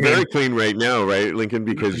you know are what I very mean? clean right now, right, Lincoln?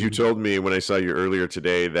 Because you told me when I saw you earlier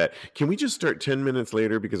today that can we just start 10 minutes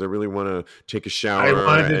later because I really want to take a I shower.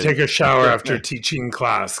 wanted to take a shower after teaching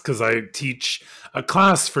class because I teach a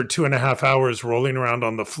class for 2.5 hours rolling around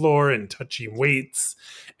on the floor and touching weights.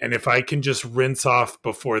 And if I can just rinse off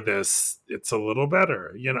before this, it's a little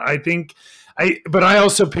better. I think but I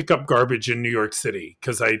also pick up garbage in New York City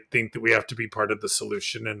because I think that we have to be part of the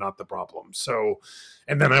solution and not the problem. So,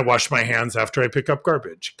 and then I wash my hands after I pick up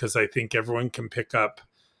garbage because I think everyone can pick up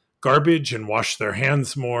garbage and wash their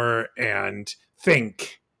hands more and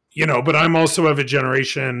think, but I'm also of a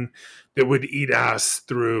generation that would eat ass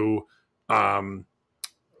through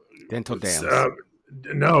Dental dams.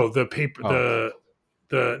 No, the paper, Oh.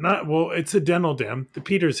 the not, well, it's a dental dam. The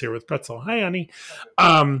Peter's here with pretzel. Hi, honey.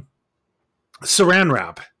 Saran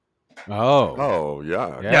wrap. Oh,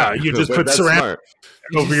 yeah. Yeah, you just put That's saran smart.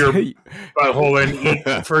 over your butthole and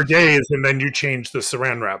eat for days, and then you change the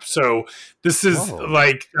saran wrap. So this is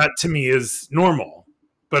like, that to me is normal.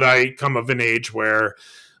 But I come of an age where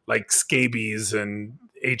like scabies and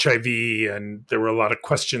HIV, and there were a lot of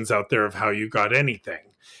questions out there of how you got anything.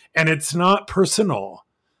 And it's not personal.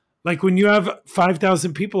 Like when you have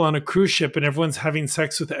 5,000 people on a cruise ship and everyone's having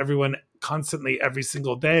sex with everyone constantly every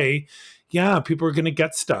single day, yeah, people are going to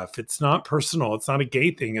get stuff. It's not personal. It's not a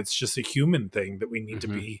gay thing. It's just a human thing that we need to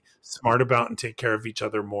be smart about and take care of each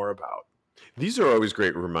other more about. These are always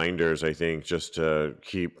great reminders, I think, just to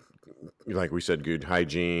keep, like we said, good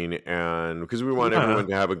hygiene, and because we want everyone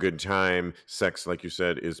to have a good time. Sex, like you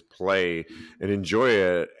said, is play and enjoy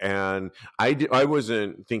it. And I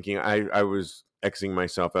wasn't thinking, I was Xing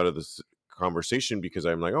myself out of this conversation because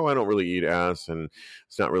I'm like, oh, I don't really eat ass and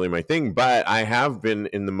it's not really my thing. But I have been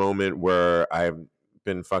in the moment where I've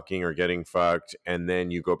been fucking or getting fucked, and then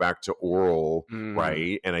you go back to oral,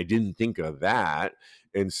 right? And I didn't think of that.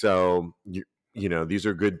 And so, these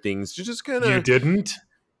are good things to just kind of... You didn't?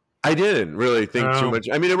 I didn't really think too much.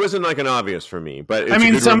 I mean, it wasn't like an obvious for me, but it's I mean,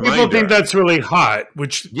 a good some reminder. people think that's really hot,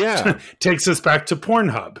 which takes us back to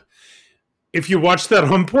Pornhub. If you watch that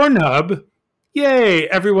on Pornhub, yay,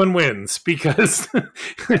 everyone wins because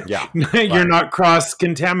you're not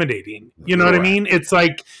cross-contaminating. You know what I mean? It's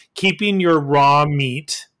like keeping your raw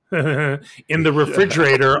meat in the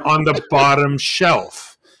refrigerator on the bottom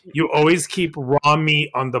shelf. You always keep raw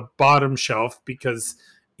meat on the bottom shelf because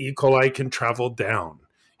E. coli can travel down.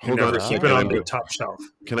 You never keep it on the top shelf.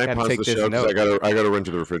 Can I pause the show? Because I gotta run to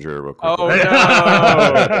the refrigerator real quick. Oh,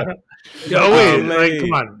 no. Wait,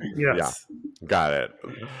 come on. Yes. Yeah, got it.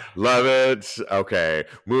 Love it. Okay,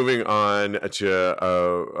 moving on to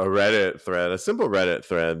a Reddit thread, a simple Reddit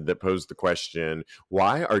thread that posed the question,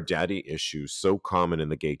 why are daddy issues so common in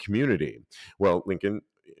the gay community? Well, Lincoln,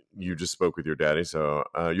 you just spoke with your daddy, so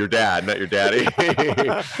your dad, not your daddy.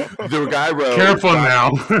 The guy wrote, careful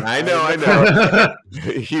now. I know.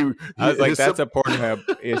 I was like, that's a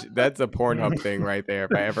Pornhub thing right there,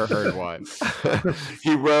 if I ever heard one.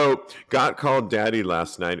 He wrote, got called daddy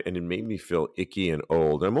last night and it made me feel icky and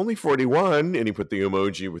old. I'm only 41, and he put the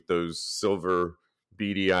emoji with those silver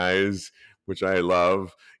beady eyes, which I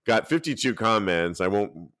love. Got 52 comments. I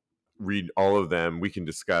won't read all of them. We can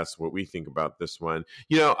discuss what we think about this one.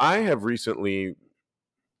 I have recently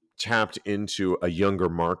tapped into a younger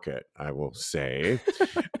market, I will say,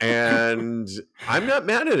 and I'm not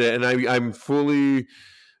mad at it. And I'm fully,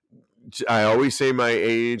 I always say my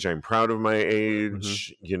age. I'm proud of my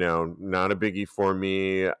age, not a biggie for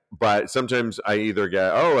me. But sometimes I either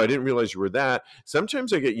get, oh, I didn't realize you were that.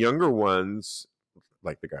 Sometimes I get younger ones,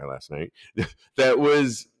 like the guy last night, that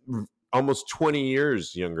was almost 20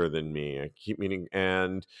 years younger than me. I keep meeting,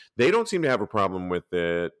 and they don't seem to have a problem with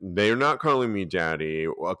it. They're not calling me daddy.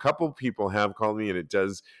 A couple people have called me, and it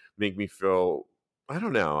does make me feel, I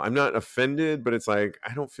don't know, I'm not offended, but it's like,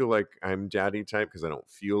 I don't feel like I'm daddy type because I don't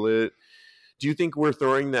feel it. Do you think we're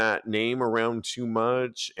throwing that name around too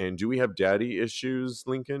much? And do we have daddy issues,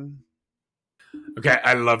 Lincoln? Okay,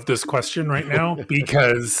 I love this question right now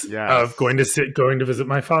because of going to visit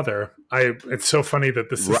my father. It's so funny that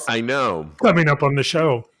this is coming up on the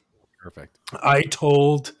show. Perfect. I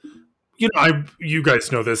told you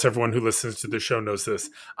guys know this. Everyone who listens to the show knows this.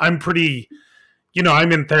 I'm pretty,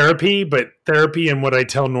 I'm in therapy, but therapy and what I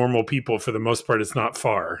tell normal people for the most part is not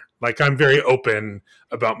far. Like, I'm very open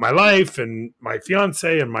about my life and my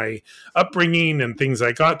fiance and my upbringing and things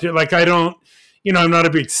I got through. Like, I don't. I'm not a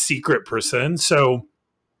big secret person. So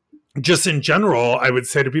just in general, I would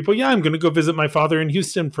say to people, yeah, I'm going to go visit my father in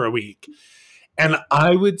Houston for a week. And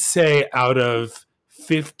I would say out of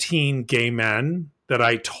 15 gay men that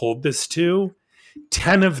I told this to,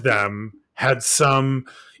 10 of them had some,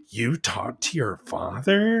 you talked to your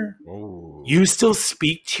father? Oh. You still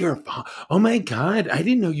speak to your father? Oh my God, I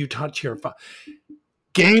didn't know you talked to your father.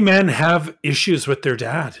 Gay men have issues with their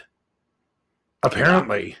dad,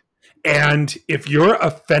 apparently. Yeah. And if you're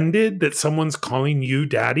offended that someone's calling you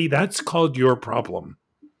daddy, that's called your problem.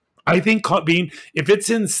 I think if it's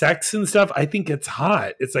in sex and stuff, I think it's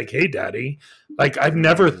hot. It's like, hey, daddy. Like, I've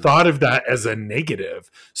never thought of that as a negative.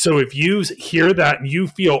 So if you hear that and you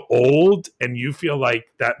feel old and you feel like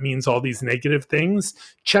that means all these negative things,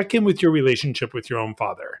 check in with your relationship with your own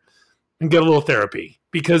father and get a little therapy,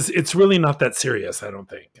 because it's really not that serious, I don't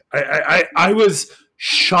think. I was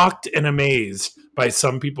shocked and amazed by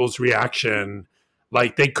some people's reaction.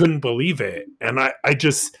 Like, they couldn't believe it. And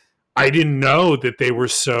I didn't know that they were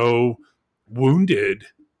so wounded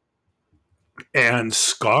and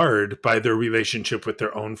scarred by their relationship with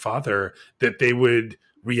their own father that they would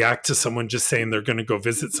react to someone just saying they're going to go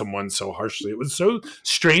visit someone so harshly. It was so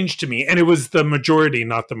strange to me. And it was the majority,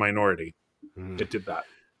 not the minority, that did that.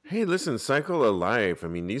 Hey, listen, cycle of life. I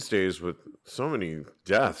mean, these days with so many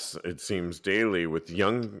deaths, it seems daily with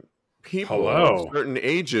young people of certain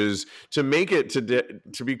ages, to make it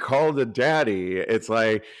to be called a daddy, it's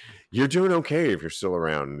like you're doing okay if you're still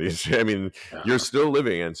around. I mean, you're still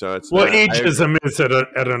living, and so it's ageism is at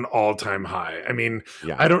an all-time high. I mean,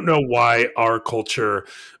 I don't know why our culture,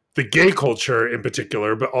 the gay culture in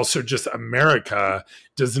particular, but also just America,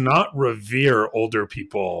 does not revere older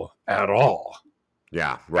people at all.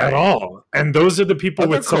 Yeah, right. At all. And those are the people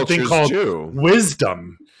with something called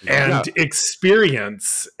wisdom and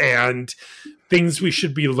experience and things we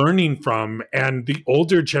should be learning from. And the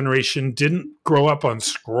older generation didn't grow up on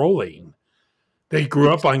scrolling. They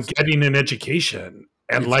grew up on getting an education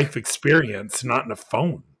and life experience, not in a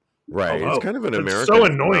phone. Right. Hello. It's kind of an American so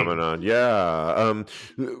annoying phenomenon. Yeah.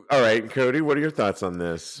 All right, Cody, what are your thoughts on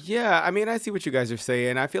this? Yeah, I mean, I see what you guys are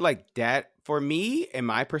saying. I feel like for me, in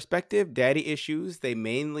my perspective, daddy issues, they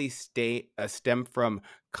mainly stem from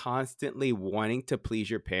constantly wanting to please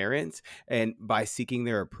your parents and by seeking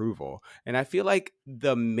their approval. And I feel like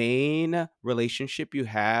the main relationship you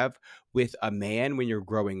have with a man when you're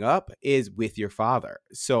growing up is with your father.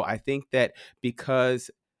 So I think that because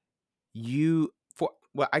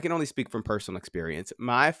well, I can only speak from personal experience.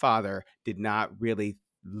 My father did not really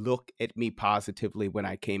look at me positively when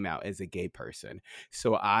I came out as a gay person.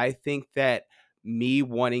 So I think that me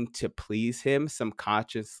wanting to please him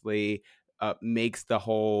subconsciously makes the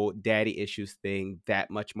whole daddy issues thing that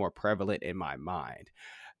much more prevalent in my mind.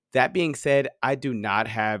 That being said, I do not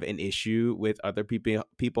have an issue with other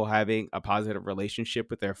people having a positive relationship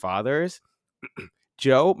with their fathers.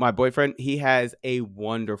 Joe, my boyfriend, he has a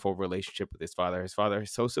wonderful relationship with his father. His father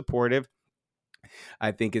is so supportive.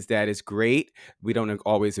 I think his dad is great. We don't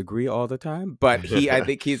always agree all the time, but I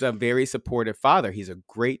think he's a very supportive father. He's a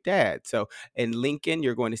great dad. So in Lincoln,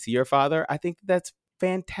 you're going to see your father. I think that's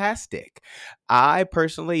fantastic. I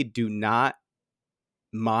personally do not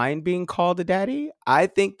mind being called a daddy. I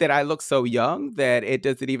think that I look so young that it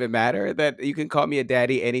doesn't even matter, that you can call me a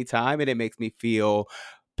daddy anytime, and it makes me feel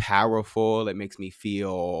powerful. It makes me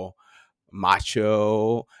feel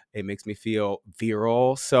macho. It makes me feel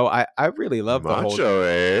virile. So I really love the whole macho,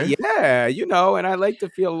 eh? Yeah, and I like to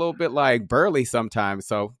feel a little bit like burly sometimes.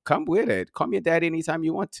 So come with it. Call me a daddy anytime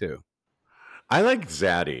you want to. I like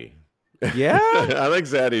Zaddy. Yeah? I like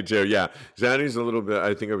Zaddy too. Yeah. Zaddy's a little bit,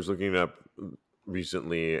 I think I was looking it up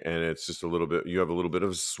recently, and it's just a little bit, you have a little bit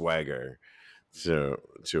of swagger to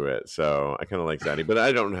it. So I kind of like Zaddy, but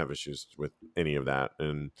I don't have issues with any of that.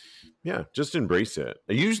 And yeah, just embrace it.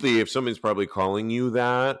 Usually if somebody's probably calling you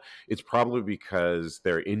that, it's probably because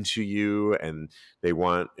they're into you and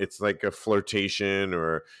it's like a flirtation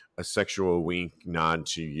or a sexual wink nod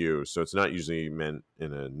to you. So it's not usually meant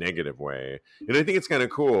in a negative way. And I think it's kind of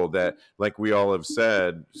cool that, like we all have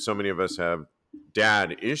said, so many of us have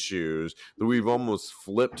dad issues that we've almost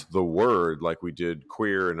flipped the word, like we did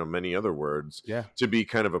queer and many other words, to be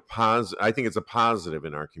kind of a positive. I think it's a positive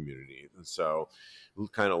in our community. And so we'll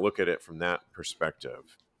kind of look at it from that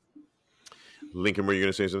perspective. Lincoln, were you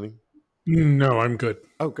going to say something? No, I'm good.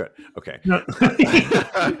 Oh, good. Okay. No.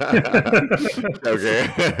 Okay.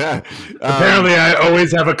 Apparently, I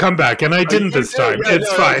always have a comeback, and I didn't You this do, time. yeah,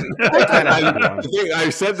 It's no, fine. I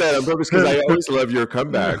said that on purpose because I always love your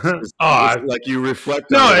comebacks. It's like you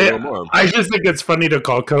reflect on it a little more. I just think it's funny to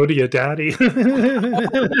call Cody a daddy.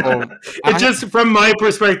 Well, It just, from my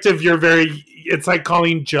perspective, it's like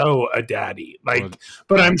calling Joe a daddy.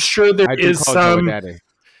 But I'm sure there I do is call Joe a some daddy.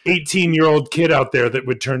 18-year-old kid out there that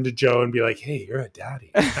would turn to Joe and be like, "Hey, you're a daddy."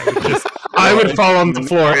 I would fall on the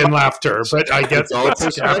floor in laughter. But I guess it's all what's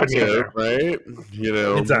happening perspective, there. right?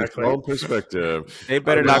 Exactly. It's all perspective. They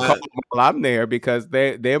better not call him while I'm there because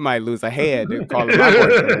they might lose a head calling my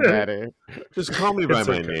boyfriend a daddy. Just call me by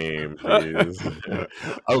my name, please.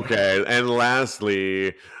 Okay, and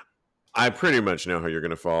lastly, I pretty much know how you're going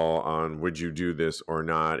to fall on would you do this or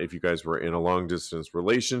not if you guys were in a long distance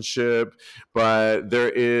relationship. But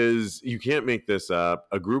you can't make this up.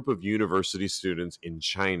 A group of university students in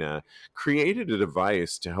China created a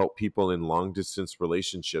device to help people in long distance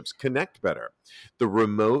relationships connect better. The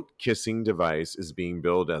remote kissing device is being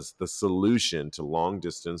billed as the solution to long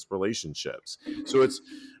distance relationships. So it's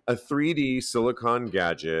a 3D silicon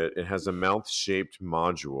gadget. It has a mouth shaped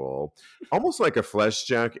module, almost like a flesh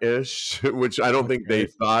jack-ish, which I don't think they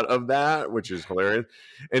thought of that, which is hilarious.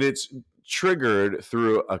 And it's triggered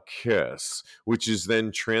through a kiss, which is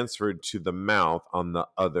then transferred to the mouth on the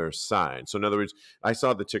other side. So in other words, I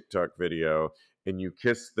saw the TikTok video and you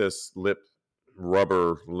kiss this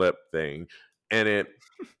rubber lip thing, and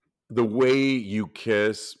the way you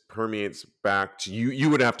kiss permeates back to you. You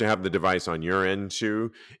would have to have the device on your end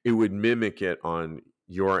too. It would mimic it on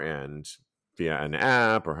your end via an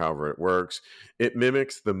app or however it works. It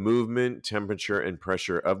mimics the movement, temperature, and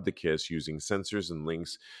pressure of the kiss using sensors and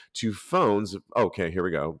links to phones. Okay, here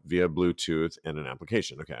we go. Via Bluetooth and an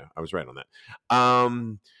application. Okay, I was right on that.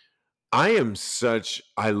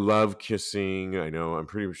 I love kissing. I know, I'm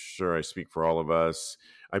pretty sure I speak for all of us.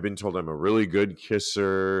 I've been told I'm a really good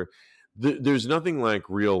kisser. There's nothing like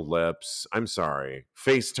real lips. I'm sorry.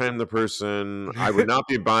 FaceTime the person. I would not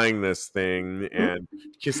be buying this thing and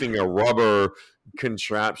kissing a rubber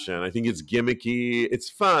contraption. I think it's gimmicky. It's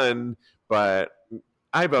fun, but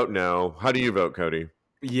I vote no. How do you vote, Cody?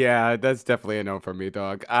 Yeah, that's definitely a no for me,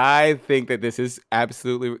 dog. I think that this is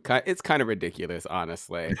it's kind of ridiculous,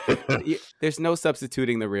 honestly. There's no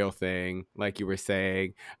substituting the real thing, like you were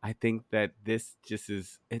saying. I think that this just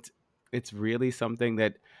it's really something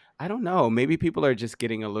that, I don't know, maybe people are just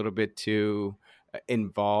getting a little bit too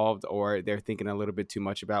involved, or they're thinking a little bit too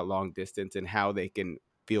much about long distance and how they can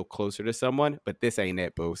feel closer to someone, but this ain't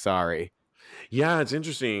it, boo. Sorry. Yeah, it's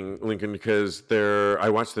interesting, Lincoln, because I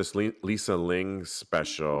watched this Lisa Ling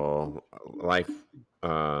special, Life.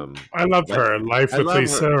 I love her. Life I with love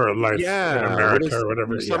Lisa, her. or Life in America, or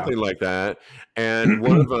whatever. Something like that. And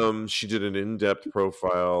one of them, she did an in-depth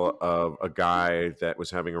profile of a guy that was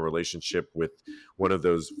having a relationship with one of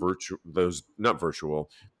those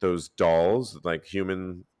those dolls, like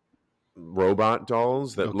human robot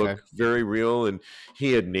dolls that look very real. And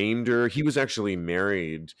he had named her. He was actually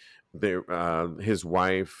married. His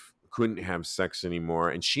wife couldn't have sex anymore,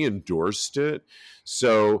 and she endorsed it.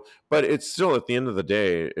 So, but it's still, at the end of the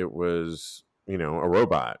day, it was, a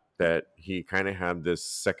robot that he kind of had this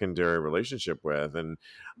secondary relationship with. And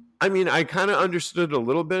I mean, I kind of understood a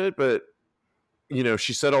little bit, but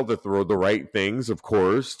she said all the right things, of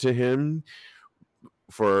course, to him,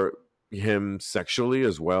 for him sexually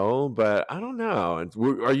as well. But I don't know.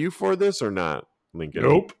 Are you for this or not, Lincoln?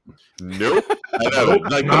 Nope. Nope. Nope.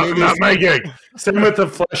 Not my gig. Same with the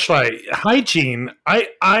fleshlight. Hygiene.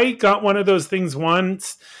 I got one of those things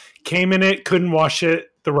once, came in it, couldn't wash it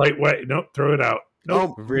the right way. Nope, throw it out.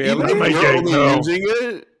 Nope. Oh, really? Not my gig. No. Using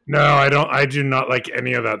it? No, I don't. I do not like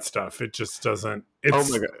any of that stuff. It just doesn't.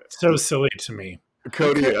 It's so silly to me.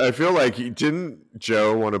 Cody, I feel like didn't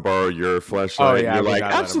Joe want to borrow your fleshlight? Oh, yeah, you're like,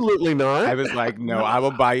 absolutely not. I was like, no, I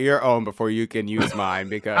will buy your own before you can use mine,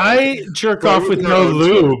 because I jerk off with no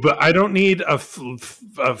lube, but I don't need a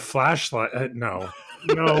flashlight. No,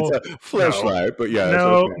 it's a flashlight, but yeah,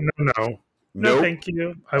 no, okay. No, Nope. thank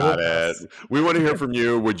you. Got it. We want to hear from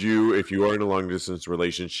you. Would you, if you are in a long distance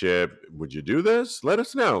relationship, would you do this? Let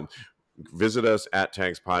us know. Visit us at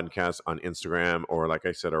Tags Podcast on Instagram, or like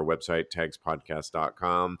I said, our website,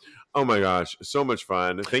 tagspodcast.com. Oh my gosh, so much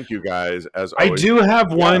fun. Thank you guys. As always. I do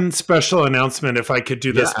have one special announcement, if I could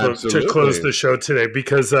do this to close the show today,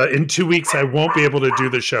 because in 2 weeks I won't be able to do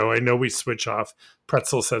the show. I know we switch off.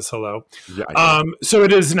 Pretzel says hello. Yeah, so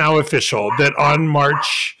it is now official that on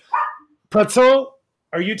March... Pretzel,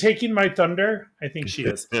 are you taking my thunder? I think she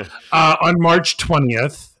is. On March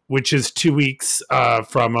 20th, which is 2 weeks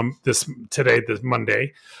from this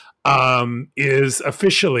Monday, is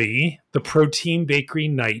officially the Protein Bakery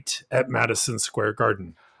night at Madison Square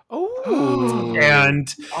Garden. Oh,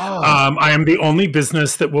 and I am the only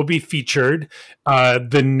business that will be featured.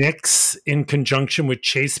 The Knicks, in conjunction with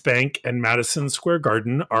Chase Bank and Madison Square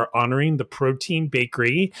Garden, are honoring the Protein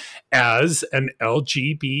Bakery as an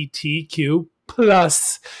LGBTQ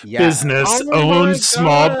plus business, owned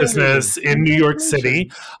small business in New York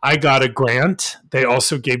City. I got a grant. They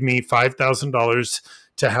also gave me $5,000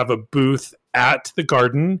 to have a booth at the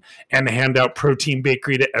garden and hand out Protein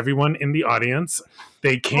Bakery to everyone in the audience.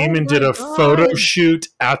 They came and did a photo shoot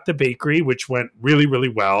at the bakery, which went really, really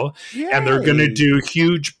well. Yay. And they're going to do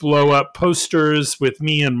huge blow up posters with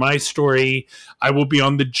me and my story. I will be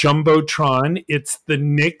on the Jumbotron. It's the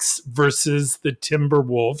Knicks versus the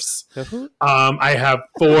Timberwolves. I have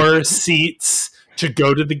 4 seats to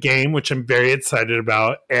go to the game, which I'm very excited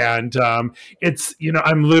about. And it's,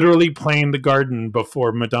 I'm literally playing the garden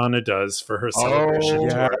before Madonna does for her celebration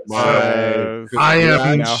tour. So I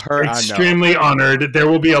am extremely honored. There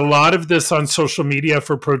will be a lot of this on social media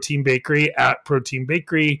for Protein Bakery, at Protein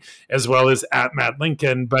Bakery, as well as at Mad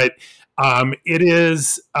Lincoln. But it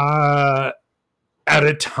is at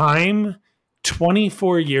a time,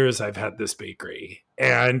 24 years I've had this bakery.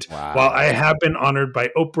 And while I have been honored by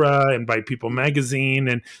Oprah and by People Magazine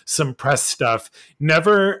and some press stuff,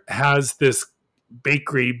 never has this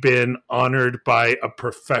bakery been honored by a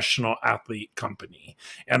professional athlete company.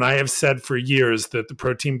 And I have said for years that the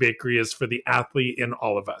Protein Bakery is for the athlete in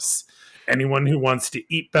all of us. Anyone who wants to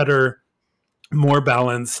eat better, more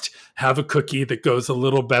balanced, have a cookie that goes a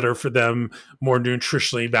little better for them, more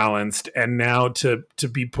nutritionally balanced, and now to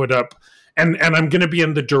be put up. And I'm going to be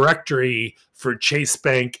in the directory for Chase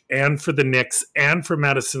Bank and for the Knicks and for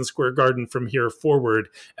Madison Square Garden from here forward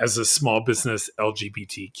as a small business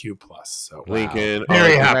LGBTQ plus. So Lincoln,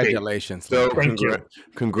 very happy. Congratulations. So thank you.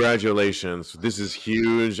 Congratulations. This is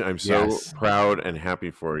huge. I'm so proud and happy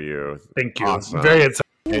for you. Thank you. Awesome. Very excited.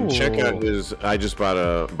 And check out I just bought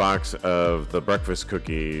a box of the breakfast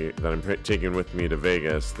cookie that I'm taking with me to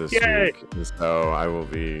Vegas this week. And so I will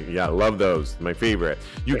be, love those. My favorite.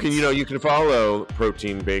 You can follow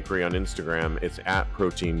Protein Bakery on Instagram. It's at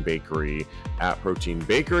Protein Bakery,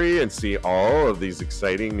 and see all of these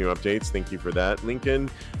exciting new updates. Thank you for that, Lincoln.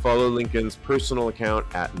 Follow Lincoln's personal account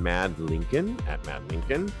at Mad Lincoln.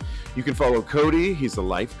 You can follow Cody. He's a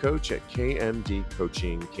life coach at KMD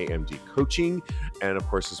Coaching. And of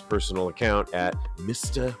course, his personal account at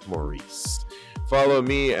Mr. Maurice. Follow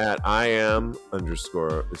me at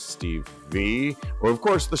 @Steve V, or of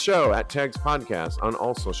course the show at Tags Podcast on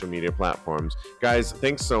all social media platforms. Guys,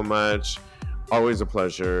 thanks so much. Always a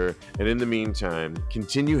pleasure. And in the meantime,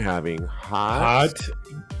 continue having hot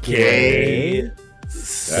gay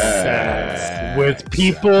sex with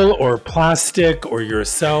people or plastic or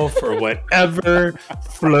yourself or whatever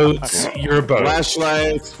floats your boat.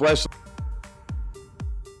 Flashlights.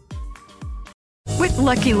 With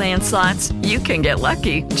Lucky Land Slots, you can get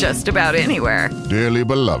lucky just about anywhere. Dearly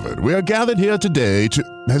beloved, we are gathered here today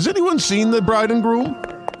to... Has anyone seen the bride and groom?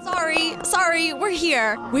 Sorry, we're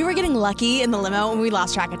here. We were getting lucky in the limo and we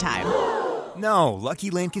lost track of time. No,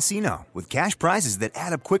 Lucky Land Casino, with cash prizes that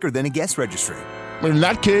add up quicker than a guest registry. In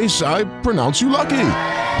that case, I pronounce you lucky.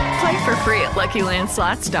 Play for free at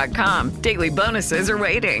LuckyLandSlots.com. Daily bonuses are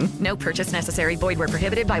waiting. No purchase necessary. Void where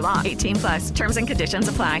prohibited by law. 18+. Terms and conditions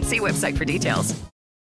apply. See website for details.